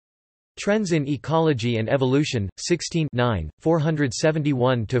 Trends in Ecology and Evolution, 16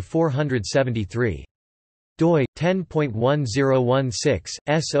 471–473. doi 10.1016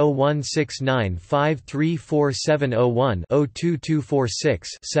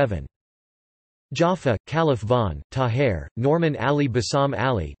 S0169534701-02246-7. Jaffa, Khalif von, Taher, Norman Ali Bassam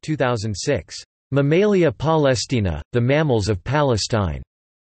Ali 2006. Mammalia Palestina, The Mammals of Palestine.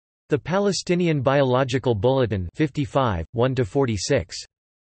 The Palestinian Biological Bulletin 55, 1–46.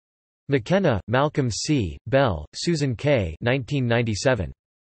 McKenna, Malcolm C., Bell, Susan K. 1997.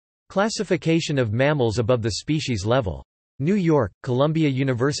 Classification of Mammals Above the Species Level. New York, Columbia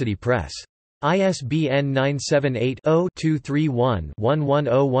University Press. ISBN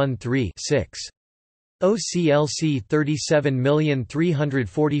 978-0-231-11013-6. OCLC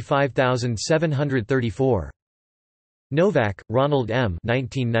 37345734. Novak, Ronald M.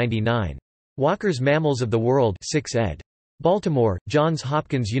 1999. Walker's Mammals of the World 6 ed. Baltimore, Johns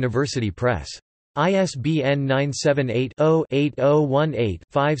Hopkins University Press. ISBN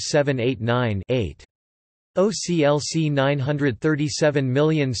 978-0-8018-5789-8. OCLC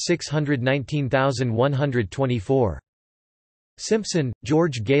 937619124. Simpson,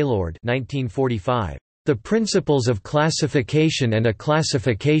 George Gaylord 1945. The Principles of Classification and a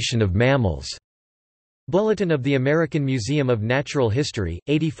Classification of Mammals. Bulletin of the American Museum of Natural History,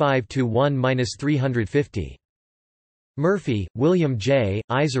 85-1-350. Murphy, William J.,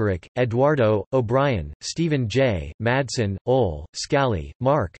 Isaac, Eduardo, O'Brien, Stephen J., Madsen, Ole, Scally,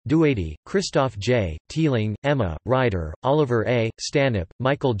 Mark, Duady, Christoph J., Teeling, Emma, Ryder, Oliver A., Stanhope,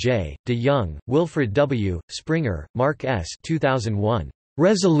 Michael J., De Young, Wilfred W., Springer, Mark S. 2001.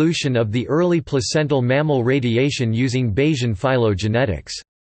 Resolution of the Early Placental Mammal Radiation Using Bayesian Phylogenetics.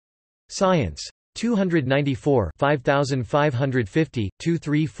 Science. 294 5550,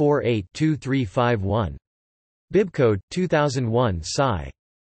 2348-2351. Bibcode 2001 Sci.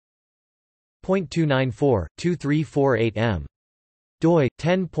 .294/2348M. doi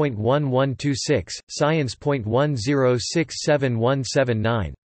 10.1126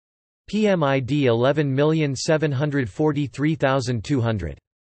 science.1067179. PMID 11743200.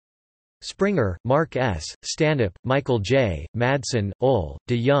 Springer, Mark S., Stanhope, Michael J., Madsen, Ol.,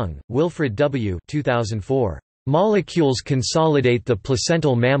 de Young, Wilfred W. 2004. Molecules Consolidate the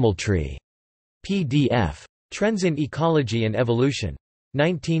Placental Mammal Tree. PDF. Trends in Ecology and Evolution.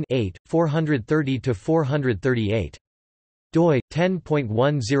 19 430–438. doi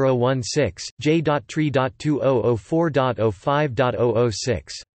 10.1016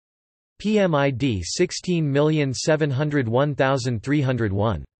 j.tree.2004.05.006. PMID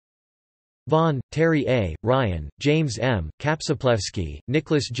 16701301. Vaughan, Terry A., Ryan, James M., Kapsaplewski,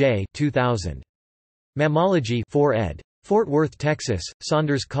 Nicholas J. 2000. Mammalogy 4 ed. Fort Worth, Texas,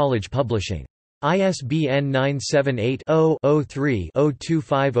 Saunders College Publishing. ISBN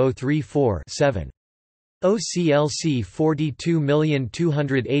 978-0-03-025034-7. OCLC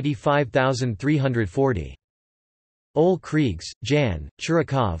 42285340. Ole Kriegs, Jan,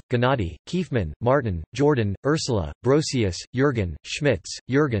 Chirikov, Gennady, Kiefman, Martin, Jordan, Ursula, Brosius, Jürgen, Schmitz,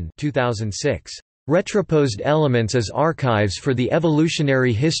 Jürgen 2006. Retroposed Elements as Archives for the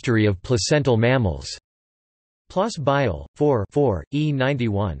Evolutionary History of Placental Mammals. PLOS Bio, 4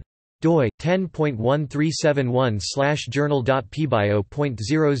 E91. doi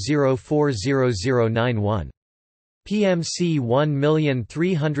 10.1371/journal.pbio.00400091. PMC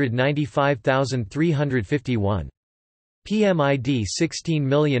 1395351. PMID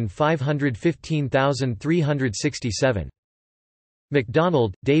 16515367.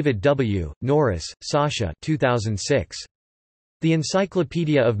 McDonald, David W., Norris, Sasha 2006. The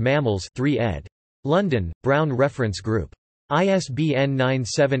Encyclopedia of Mammals 3 ed. London, Brown Reference Group. ISBN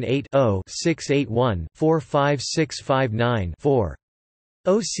 978-0-681-45659-4.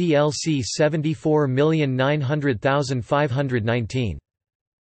 OCLC 74900519.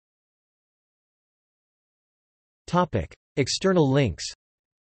 External links.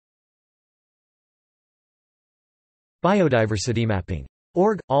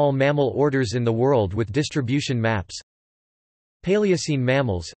 Biodiversitymapping.org – All mammal orders in the world with distribution maps. Paleocene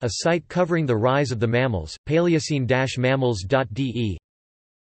Mammals, a site covering the rise of the mammals, paleocene-mammals.de.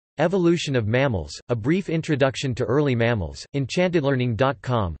 Evolution of Mammals, a brief introduction to early mammals,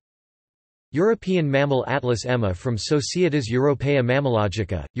 enchantedlearning.com. European Mammal Atlas EMA from Societas Europaea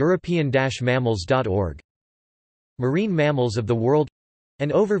Mammalogica, european-mammals.org. Marine mammals of the world —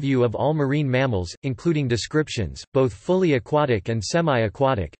 an overview of all marine mammals, including descriptions, both fully aquatic and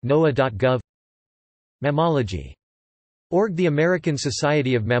semi-aquatic, noaa.gov. Mammalogy.org. The American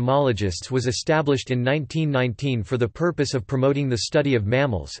Society of Mammalogists was established in 1919 for the purpose of promoting the study of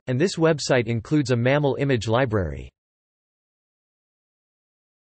mammals, and this website includes a mammal image library.